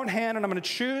into my own hand, and I'm going to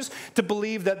choose to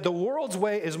believe that the world's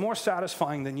way is more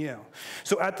satisfying than you.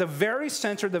 So at the very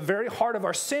center, the very heart of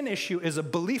our sin issue is a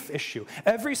belief issue.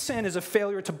 Every sin is a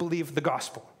failure to believe the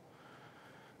gospel.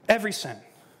 Every sin.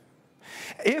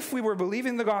 If we were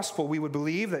believing the gospel, we would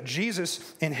believe that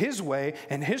Jesus, in his way,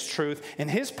 in his truth, in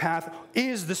his path,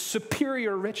 is the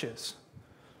superior riches.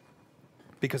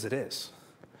 Because it is.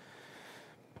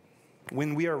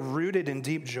 When we are rooted in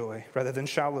deep joy rather than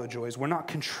shallow joys, we're not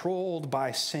controlled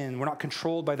by sin. We're not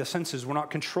controlled by the senses. We're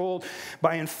not controlled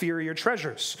by inferior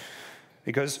treasures.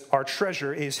 Because our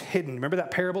treasure is hidden. Remember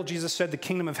that parable Jesus said, the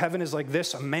kingdom of heaven is like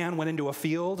this. A man went into a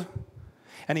field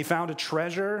and he found a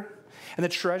treasure. And the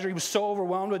treasure, he was so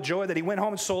overwhelmed with joy that he went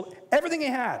home and sold everything he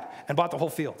had and bought the whole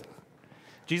field.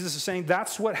 Jesus is saying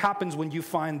that's what happens when you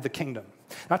find the kingdom.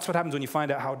 That's what happens when you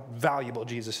find out how valuable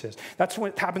Jesus is. That's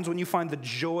what happens when you find the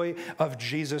joy of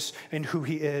Jesus and who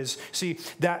he is. See,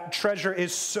 that treasure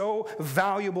is so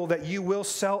valuable that you will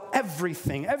sell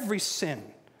everything, every sin,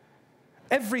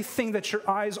 everything that your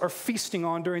eyes are feasting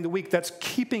on during the week that's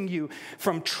keeping you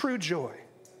from true joy.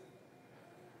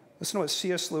 Listen to what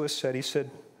C.S. Lewis said. He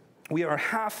said, we are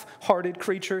half-hearted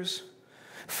creatures,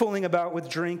 fooling about with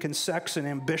drink and sex and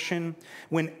ambition,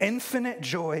 when infinite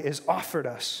joy is offered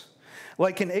us.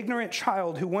 Like an ignorant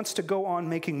child who wants to go on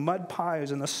making mud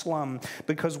pies in the slum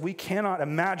because we cannot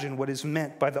imagine what is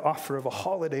meant by the offer of a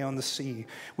holiday on the sea.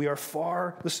 We are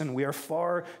far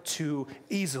too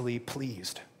easily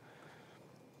pleased.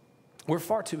 We're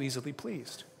far too easily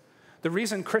pleased. The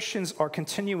reason Christians are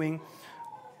continuing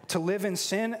to live in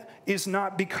sin is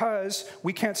not because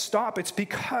we can't stop. It's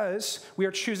because we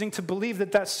are choosing to believe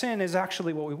that that sin is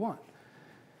actually what we want.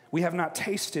 We have not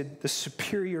tasted the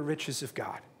superior riches of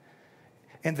God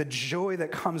and the joy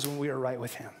that comes when we are right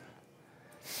with him.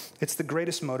 It's the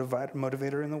greatest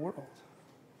motivator in the world.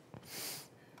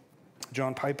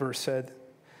 John Piper said,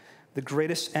 the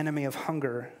greatest enemy of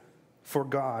hunger for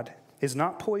God is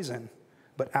not poison,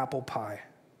 but apple pie.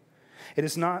 It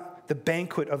is not the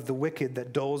banquet of the wicked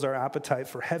that dulls our appetite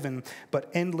for heaven, but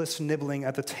endless nibbling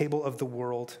at the table of the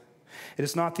world. It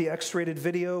is not the X-rated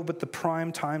video, but the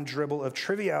prime time dribble of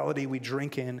triviality we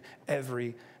drink in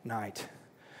every night.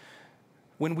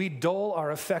 When we dull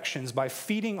our affections by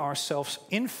feeding ourselves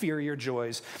inferior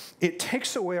joys, it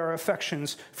takes away our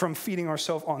affections from feeding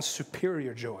ourselves on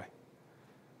superior joy.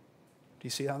 Do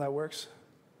you see how that works?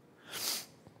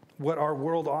 What our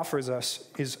world offers us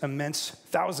is immense,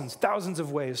 thousands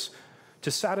of ways to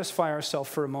satisfy ourselves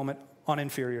for a moment on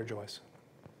inferior joys.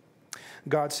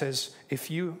 God says,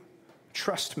 if you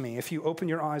trust me, if you open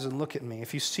your eyes and look at me,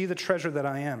 if you see the treasure that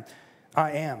I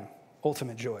am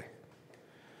ultimate joy.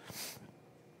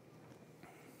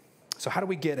 So how do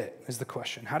we get it is the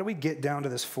question. How do we get down to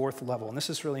this fourth level? And this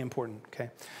is really important,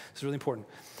 okay? This is really important.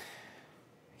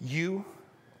 You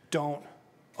don't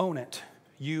own it.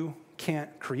 You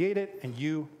can't create it, and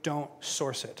you don't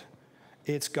source it.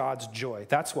 It's God's joy.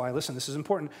 That's why, listen, this is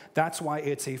important. That's why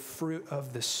it's a fruit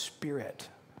of the Spirit.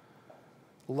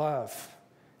 Love,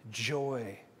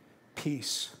 joy,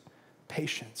 peace,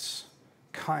 patience,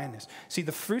 kindness. See,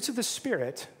 the fruits of the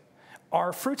Spirit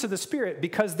are fruits of the Spirit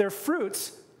because they're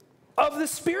fruits of the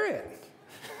Spirit.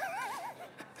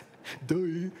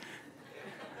 Duh.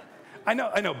 I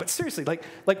know, but seriously,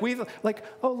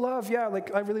 oh, love, yeah,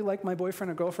 I really like my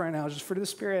boyfriend or girlfriend now, just fruit of the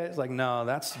Spirit. It's like, no,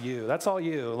 that's you. That's all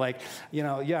you.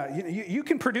 You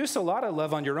can produce a lot of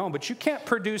love on your own, but you can't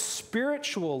produce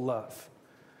spiritual love.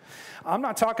 I'm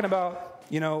not talking about,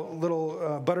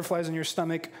 little butterflies in your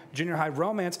stomach, junior high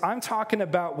romance. I'm talking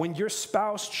about when your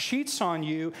spouse cheats on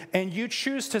you and you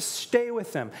choose to stay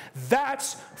with them.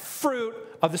 That's fruit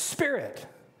of the Spirit.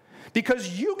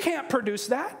 Because you can't produce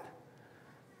that.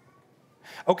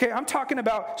 Okay, I'm talking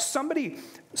about somebody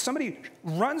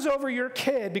runs over your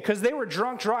kid because they were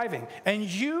drunk driving, and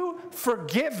you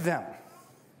forgive them.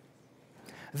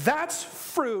 That's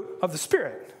fruit of the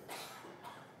Spirit.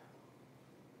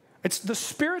 It's the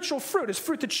spiritual fruit. It's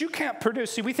fruit that you can't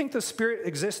produce. See, we think the Spirit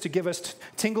exists to give us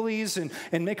tinglies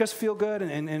and make us feel good,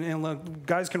 and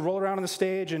guys can roll around on the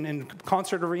stage and in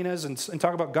concert arenas and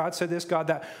talk about God said this, God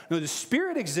that. No, the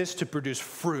Spirit exists to produce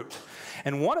fruit.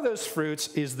 And one of those fruits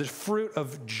is the fruit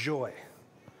of joy.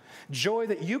 Joy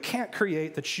that you can't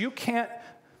create, that you can't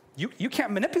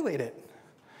manipulate it.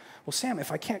 Well, Sam,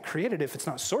 if I can't create it, if it's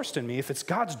not sourced in me, if it's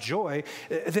God's joy,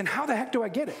 then how the heck do I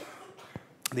get it?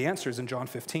 The answer is in John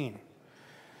 15.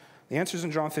 The answer is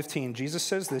in John 15. Jesus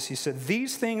says this. He said,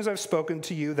 "These things I've spoken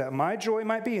to you, that my joy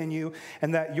might be in you,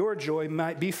 and that your joy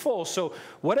might be full." So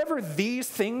whatever these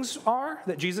things are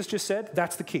that Jesus just said,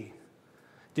 that's the key.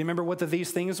 Do you remember what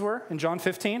these things were in John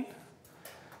 15?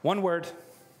 One word.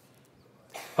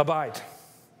 Abide.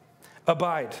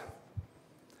 Abide.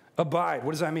 Abide.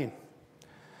 What does that mean?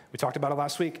 We talked about it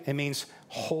last week. It means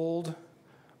hold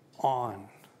on.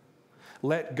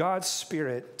 Let God's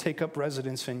Spirit take up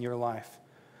residence in your life.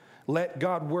 Let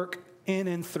God work in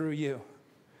and through you.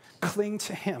 Cling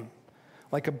to Him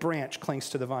like a branch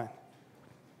clings to the vine.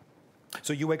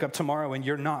 So you wake up tomorrow and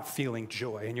you're not feeling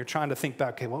joy, and you're trying to think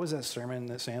back, okay, what was that sermon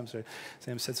that Sam said?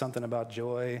 Sam said something about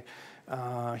joy.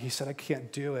 He said, I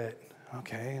can't do it.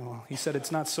 Okay, well, he said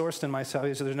it's not sourced in myself.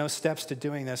 He said there's no steps to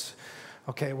doing this.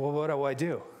 Okay, well, what do I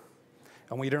do?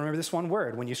 I want you to remember this one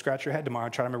word. When you scratch your head tomorrow,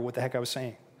 try to remember what the heck I was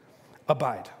saying.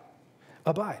 Abide.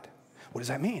 Abide. What does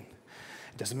that mean?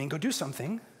 It doesn't mean go do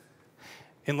something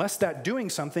unless that doing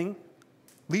something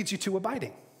leads you to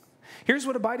abiding. Here's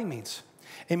what abiding means.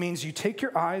 It means you take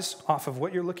your eyes off of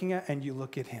what you're looking at and you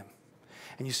look at Him.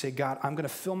 And you say, God, I'm going to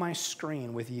fill my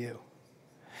screen with you.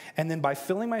 And then by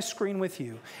filling my screen with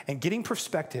you and getting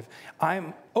perspective,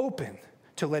 I'm open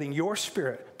to letting your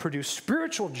Spirit produce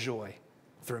spiritual joy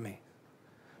through me.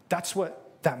 That's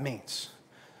what that means.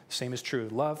 Same is true.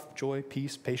 Love, joy,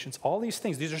 peace, patience, all these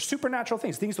things. These are supernatural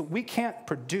things that we can't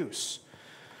produce.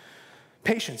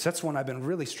 Patience, that's one I've been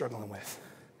really struggling with.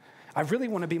 I really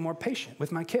want to be more patient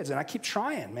with my kids. And I keep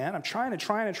trying, man. I'm trying.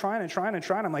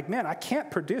 I'm like, man, I can't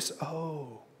produce.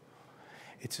 Oh,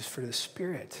 it's just for the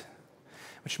Spirit.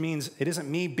 Which means it isn't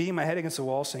me beating my head against the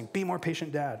wall saying, be more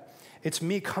patient, Dad. It's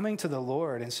me coming to the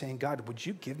Lord and saying, God, would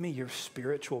you give me your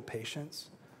spiritual patience?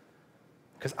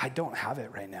 Because I don't have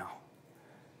it right now.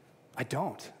 I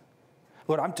don't.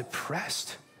 Lord, I'm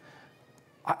depressed.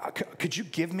 Could you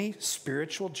give me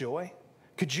spiritual joy?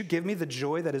 Could you give me the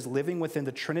joy that is living within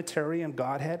the Trinitarian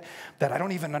Godhead that I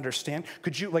don't even understand?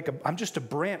 Could you, I'm just a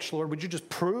branch, Lord. Would you just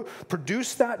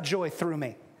produce that joy through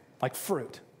me like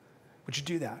fruit? Would you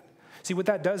do that? See, what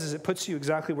that does is it puts you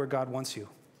exactly where God wants you.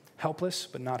 Helpless,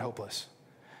 but not hopeless.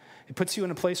 It puts you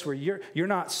in a place where you're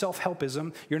not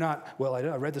self-helpism. You're not, well, I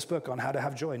read this book on how to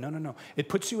have joy. No. It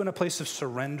puts you in a place of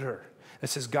surrender that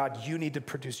says, God, you need to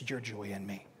produce your joy in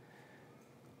me.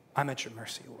 I'm at your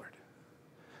mercy, Lord.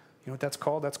 You know what that's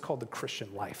called? That's called the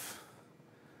Christian life.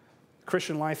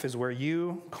 Christian life is where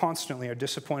you constantly are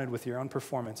disappointed with your own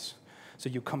performance. So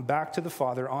you come back to the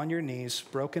Father on your knees,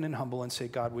 broken and humble, and say,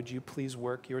 God, would you please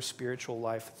work your spiritual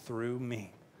life through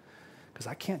me? Because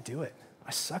I can't do it.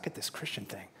 I suck at this Christian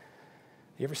thing.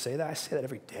 You ever say that? I say that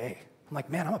every day. I'm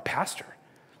like, man, I'm a pastor.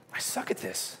 I suck at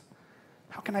this.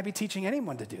 How can I be teaching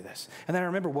anyone to do this? And then I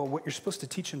remember, well, what you're supposed to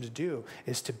teach them to do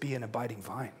is to be an abiding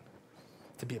vine,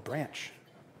 to be a branch.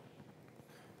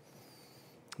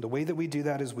 The way that we do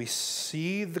that is we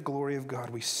see the glory of God.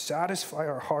 We satisfy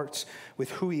our hearts with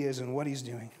who He is and what He's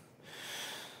doing.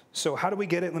 So how do we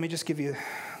get it? Let me just give you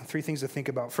 3 things to think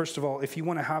about. First of all, if you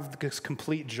want to have this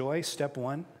complete joy, step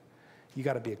 1, you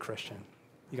got to be a Christian.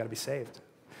 You got to be saved.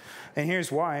 And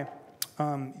here's why.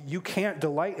 You can't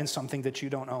delight in something that you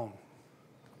don't own.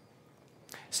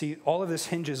 See, all of this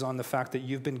hinges on the fact that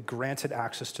you've been granted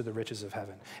access to the riches of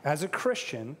heaven. As a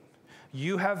Christian,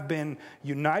 you have been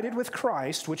united with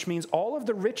Christ, which means all of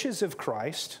the riches of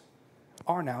Christ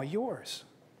are now yours.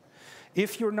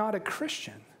 If you're not a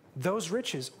Christian, those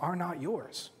riches are not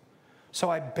yours. So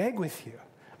I beg with you,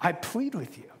 I plead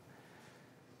with you.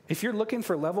 If you're looking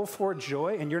for level 4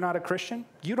 joy and you're not a Christian,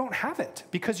 you don't have it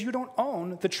because you don't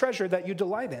own the treasure that you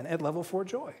delight in at level 4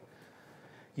 joy.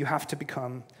 You have to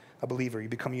become a believer. You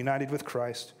become united with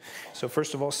Christ. So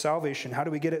first of all, salvation. How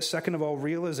do we get it? Second of all,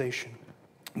 realization.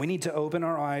 We need to open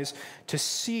our eyes to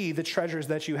see the treasures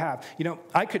that you have. You know,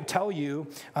 I could tell you,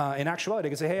 in actuality, I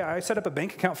could say, hey, I set up a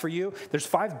bank account for you. There's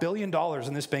 $5 billion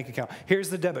in this bank account. Here's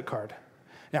the debit card.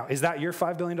 Now, is that your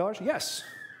 $5 billion? Yes.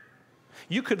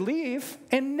 You could leave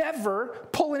and never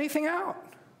pull anything out.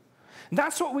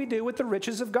 That's what we do with the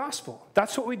riches of gospel.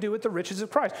 That's what we do with the riches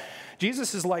of Christ.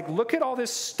 Jesus is like, look at all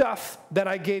this stuff that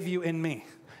I gave you in me.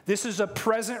 This is a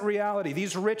present reality.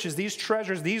 These riches, these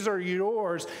treasures, these are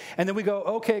yours. And then we go,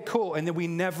 okay, cool. And then we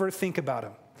never think about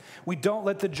them. We don't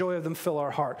let the joy of them fill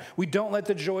our heart. We don't let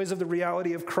the joys of the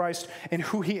reality of Christ and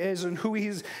who he is and who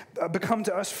he's become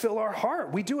to us fill our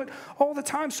heart. We do it all the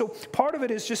time. So part of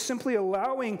it is just simply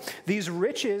allowing these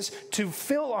riches to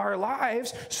fill our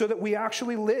lives so that we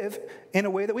actually live in a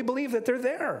way that we believe that they're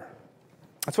there.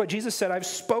 That's why Jesus said, I've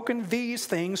spoken these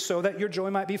things so that your joy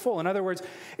might be full. In other words,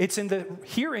 it's in the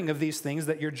hearing of these things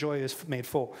that your joy is made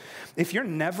full. If you're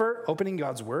never opening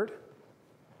God's word,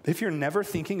 if you're never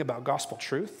thinking about gospel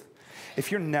truth, if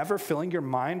you're never filling your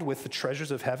mind with the treasures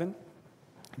of heaven,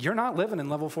 you're not living in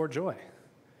level 4 joy.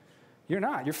 You're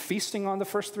not. You're feasting on the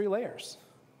first 3 layers.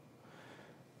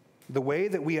 The way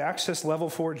that we access level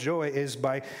 4 joy is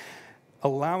by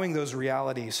allowing those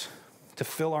realities to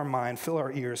fill our mind, fill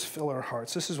our ears, fill our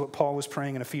hearts. This is what Paul was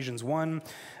praying in Ephesians 1,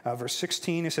 verse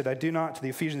 16. He said, to the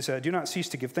Ephesians, he said, I do not cease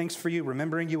to give thanks for you,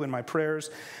 remembering you in my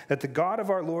prayers, that the God of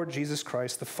our Lord Jesus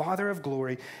Christ, the Father of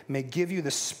glory, may give you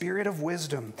the spirit of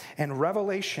wisdom and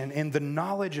revelation in the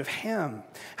knowledge of him,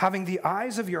 having the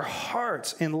eyes of your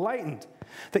hearts enlightened,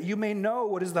 that you may know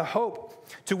what is the hope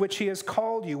to which he has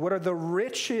called you, what are the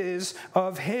riches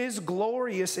of his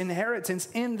glorious inheritance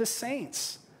in the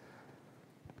saints,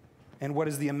 and what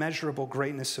is the immeasurable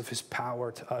greatness of his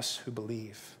power to us who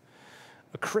believe.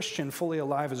 A Christian fully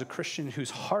alive is a Christian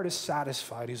whose heart is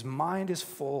satisfied, whose mind is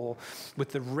full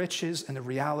with the riches and the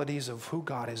realities of who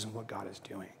God is and what God is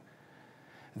doing.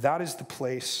 That is the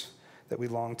place that we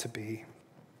long to be.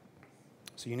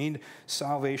 So you need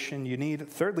salvation.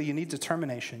 Thirdly, you need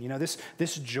determination. You know,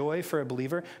 this joy for a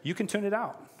believer, you can tune it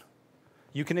out.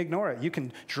 You can ignore it. You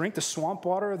can drink the swamp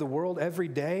water of the world every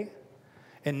day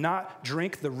and not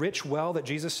drink the rich well that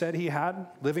Jesus said he had,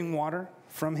 living water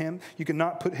from him. You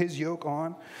cannot put his yoke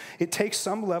on. It takes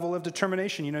some level of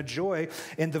determination. You know, joy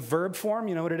in the verb form,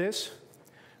 you know what it is?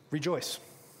 Rejoice.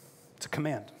 It's a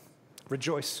command.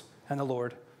 Rejoice in the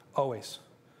Lord always.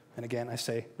 And again, I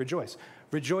say rejoice.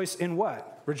 Rejoice in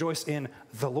what? Rejoice in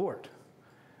the Lord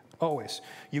always.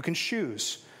 You can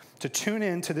choose to tune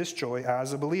in to this joy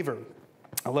as a believer.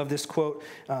 I love this quote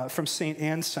from St.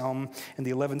 Anselm in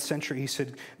the 11th century. He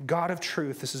said, God of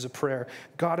truth, this is a prayer,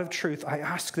 God of truth, I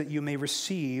ask that you may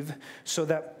receive so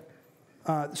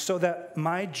that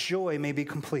my joy may be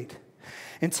complete.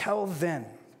 Until then,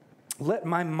 let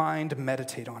my mind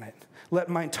meditate on it. Let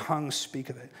my tongue speak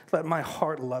of it. Let my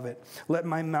heart love it. Let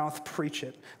my mouth preach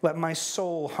it. Let my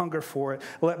soul hunger for it.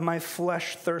 Let my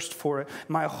flesh thirst for it.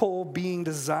 My whole being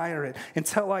desire it,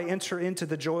 until I enter into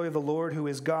the joy of the Lord, who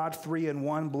is God, 3 in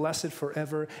 1, blessed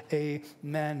forever.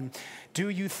 Amen. Do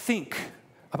you think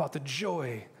about the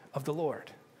joy of the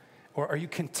Lord? Or are you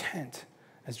content,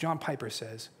 as John Piper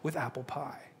says, with apple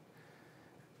pie?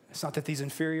 It's not that these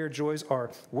inferior joys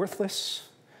are worthless,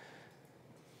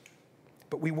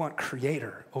 but we want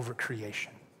creator over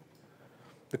creation.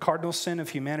 The cardinal sin of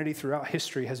humanity throughout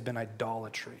history has been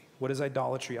idolatry. What is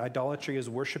idolatry? Idolatry is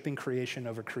worshiping creation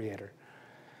over creator.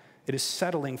 It is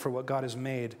settling for what God has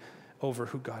made over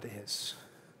who God is.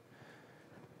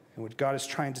 And what God is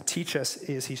trying to teach us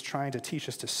is he's trying to teach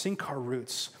us to sink our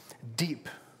roots deep.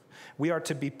 We are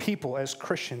to be people as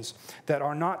Christians that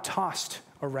are not tossed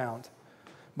around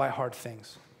by hard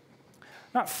things.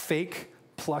 Not fake,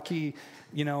 plucky,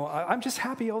 I'm just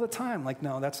happy all the time. Like,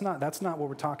 no, that's not what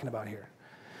we're talking about here.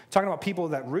 Talking about people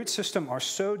that root system are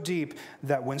so deep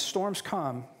that when storms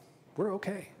come, we're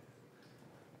okay.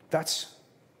 That's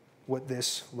what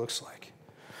this looks like.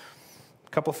 A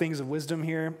couple things of wisdom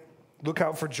here. Look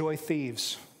out for joy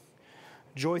thieves.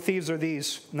 Joy thieves are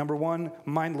these. Number 1,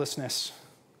 mindlessness.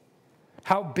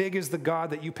 How big is the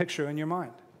God that you picture in your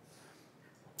mind?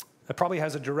 That probably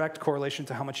has a direct correlation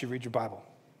to how much you read your Bible.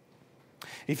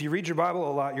 If you read your Bible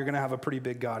a lot, you're going to have a pretty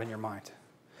big God in your mind.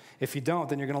 If you don't,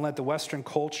 then you're going to let the Western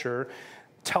culture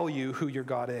tell you who your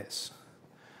God is.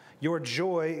 Your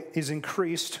joy is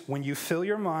increased when you fill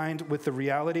your mind with the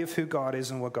reality of who God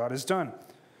is and what God has done.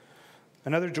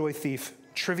 Another joy thief,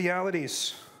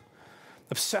 trivialities,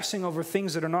 obsessing over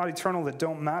things that are not eternal, that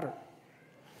don't matter.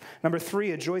 Number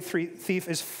 3, a joy thief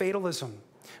is fatalism,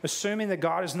 assuming that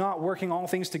God is not working all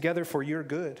things together for your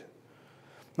good.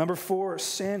 Number 4,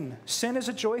 sin. Sin is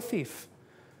a joy thief.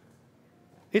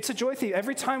 It's a joy thief.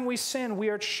 Every time we sin, we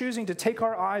are choosing to take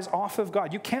our eyes off of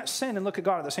God. You can't sin and look at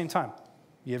God at the same time.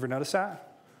 You ever notice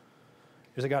that?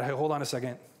 You're like, God, hey, hold on a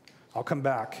second. I'll come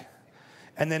back.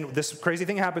 And then this crazy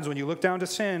thing happens when you look down to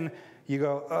sin. You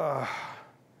go,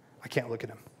 I can't look at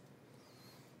him.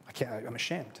 I'm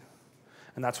ashamed.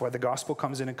 And that's why the gospel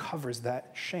comes in and covers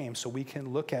that shame so we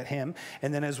can look at him.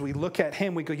 And then as we look at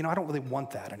him, we go, I don't really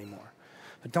want that anymore.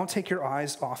 But don't take your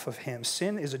eyes off of him.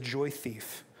 Sin is a joy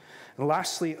thief. And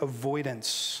lastly,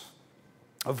 avoidance.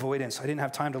 Avoidance. I didn't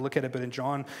have time to look at it, but in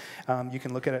John, you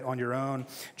can look at it on your own.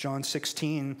 John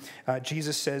 16,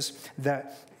 Jesus says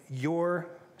that your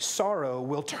sorrow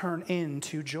will turn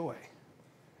into joy.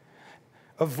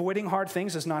 Avoiding hard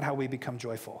things is not how we become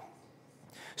joyful.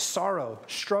 Sorrow,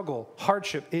 struggle,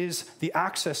 hardship is the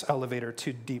access elevator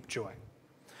to deep joy.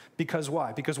 Because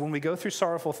why? Because when we go through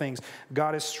sorrowful things,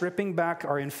 God is stripping back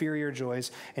our inferior joys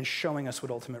and showing us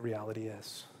what ultimate reality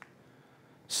is.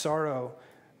 Sorrow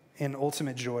and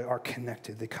ultimate joy are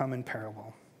connected. They come in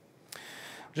parallel. I'll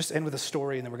just end with a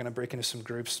story, and then we're going to break into some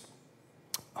groups.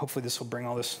 Hopefully this will bring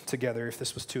all this together if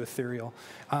this was too ethereal.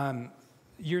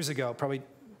 Years ago, probably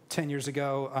 10 years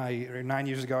ago, or 9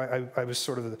 years ago, I was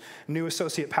sort of the new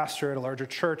associate pastor at a larger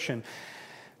church, and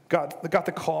got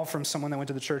the call from someone that went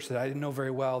to the church that I didn't know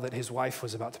very well that his wife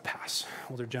was about to pass,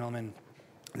 older gentleman.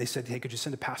 They said, hey, could you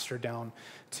send a pastor down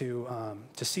to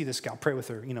see this gal, pray with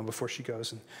her, before she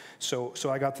goes? And so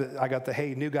I got the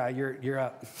hey, new guy, you're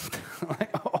up. I'm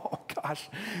like, oh gosh,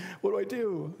 what do I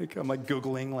do? I'm like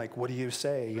Googling, like, what do you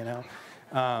say,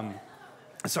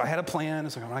 So I had a plan.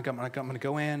 It's like, I'm going to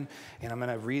go in, and I'm going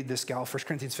to read this gal, 1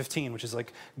 Corinthians 15, which is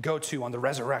like go-to on the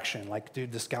resurrection. Like,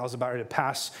 dude, this gal's about ready to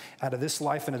pass out of this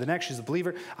life into the next. She's a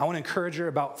believer. I want to encourage her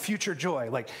about future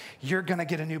joy. Like, you're going to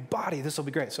get a new body. This will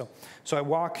be great. So I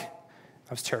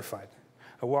was terrified.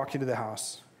 I walk into the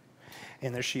house,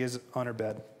 and there she is on her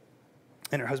bed,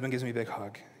 and her husband gives me a big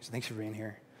hug. He said, thanks for being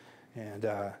here. And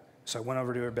so I went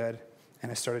over to her bed,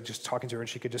 and I started just talking to her, and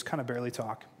she could just kind of barely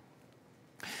talk.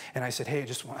 And I said, hey,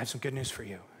 I have some good news for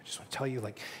you. I just want to tell you,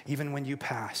 like, even when you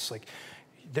pass, like,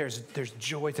 there's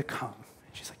joy to come.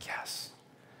 And she's like, yes.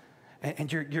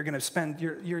 And you're going to spend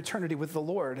your eternity with the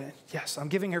Lord. And yes, I'm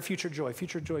giving her future joy,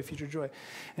 future joy, future joy.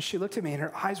 And she looked at me, and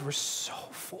her eyes were so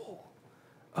full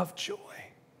of joy.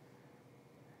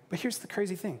 But here's the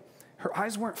crazy thing. Her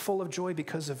eyes weren't full of joy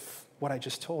because of what I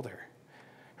just told her.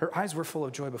 Her eyes were full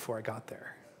of joy before I got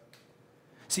there.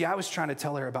 See, I was trying to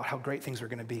tell her about how great things were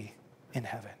going to be in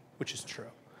heaven, which is true.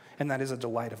 And that is a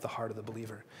delight of the heart of the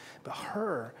believer. But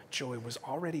her joy was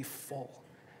already full.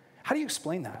 How do you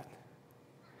explain that?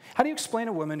 How do you explain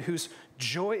a woman whose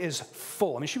joy is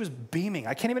full? I mean, she was beaming.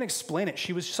 I can't even explain it.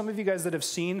 Some of you guys that have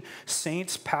seen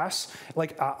saints pass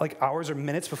like hours or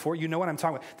minutes before, you know what I'm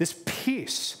talking about. This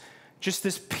peace,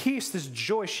 this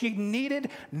joy. She needed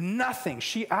nothing.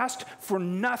 She asked for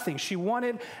nothing. She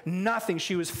wanted nothing.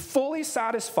 She was fully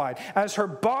satisfied as her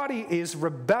body is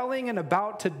rebelling and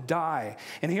about to die.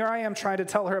 And here I am trying to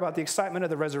tell her about the excitement of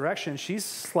the resurrection.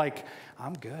 She's like,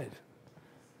 I'm good.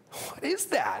 What is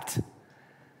that?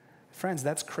 Friends,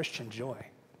 that's Christian joy.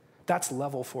 That's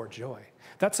level 4 joy.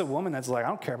 That's a woman that's like, I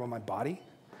don't care about my body.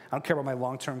 I don't care about my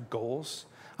long-term goals.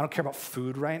 I don't care about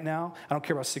food right now. I don't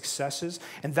care about successes.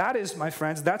 And that is, my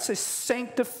friends, that's a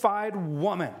sanctified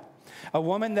woman. A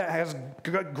woman that has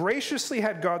graciously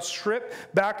had God strip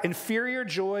back inferior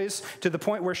joys to the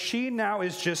point where she now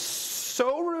is just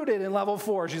so rooted in level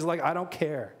 4. She's like, I don't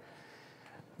care.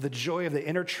 The joy of the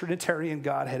inner Trinitarian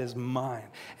Godhead is mine.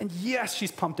 And yes,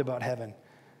 she's pumped about heaven.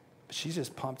 But she's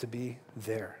just pumped to be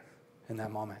there in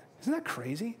that moment. Isn't that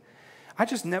crazy? I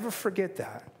just never forget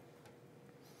that.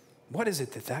 What is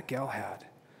it that gal had?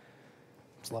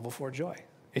 It's level 4 joy.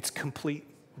 It's complete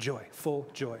joy, full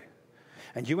joy.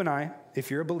 And you and I, if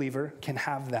you're a believer, can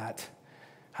have that.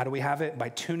 How do we have it? By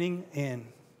tuning in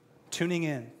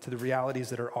to the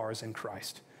realities that are ours in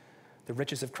Christ. The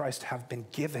riches of Christ have been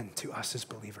given to us as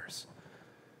believers.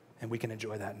 And we can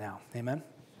enjoy that now. Amen?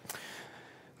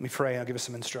 Let me pray. I'll give us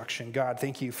some instruction. God,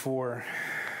 thank you for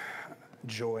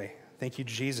joy. Thank you,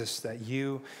 Jesus, that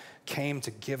you came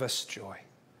to give us joy.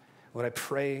 Lord, I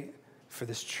pray for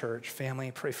this church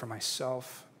family, pray for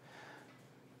myself.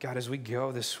 God, as we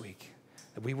go this week,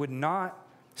 that we would not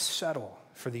settle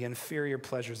for the inferior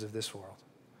pleasures of this world,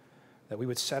 that we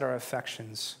would set our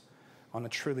affections on a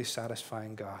truly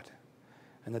satisfying God,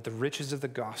 and that the riches of the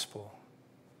gospel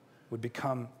would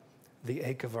become the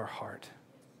ache of our heart.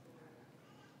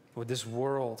 Lord, this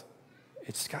world,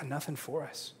 it's got nothing for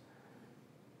us.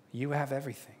 You have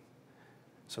everything.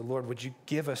 So, Lord, would you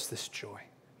give us this joy?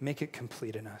 Make it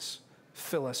complete in us.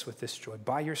 Fill us with this joy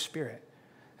by your Spirit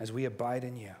as we abide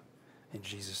in you. In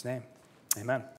Jesus' name, amen.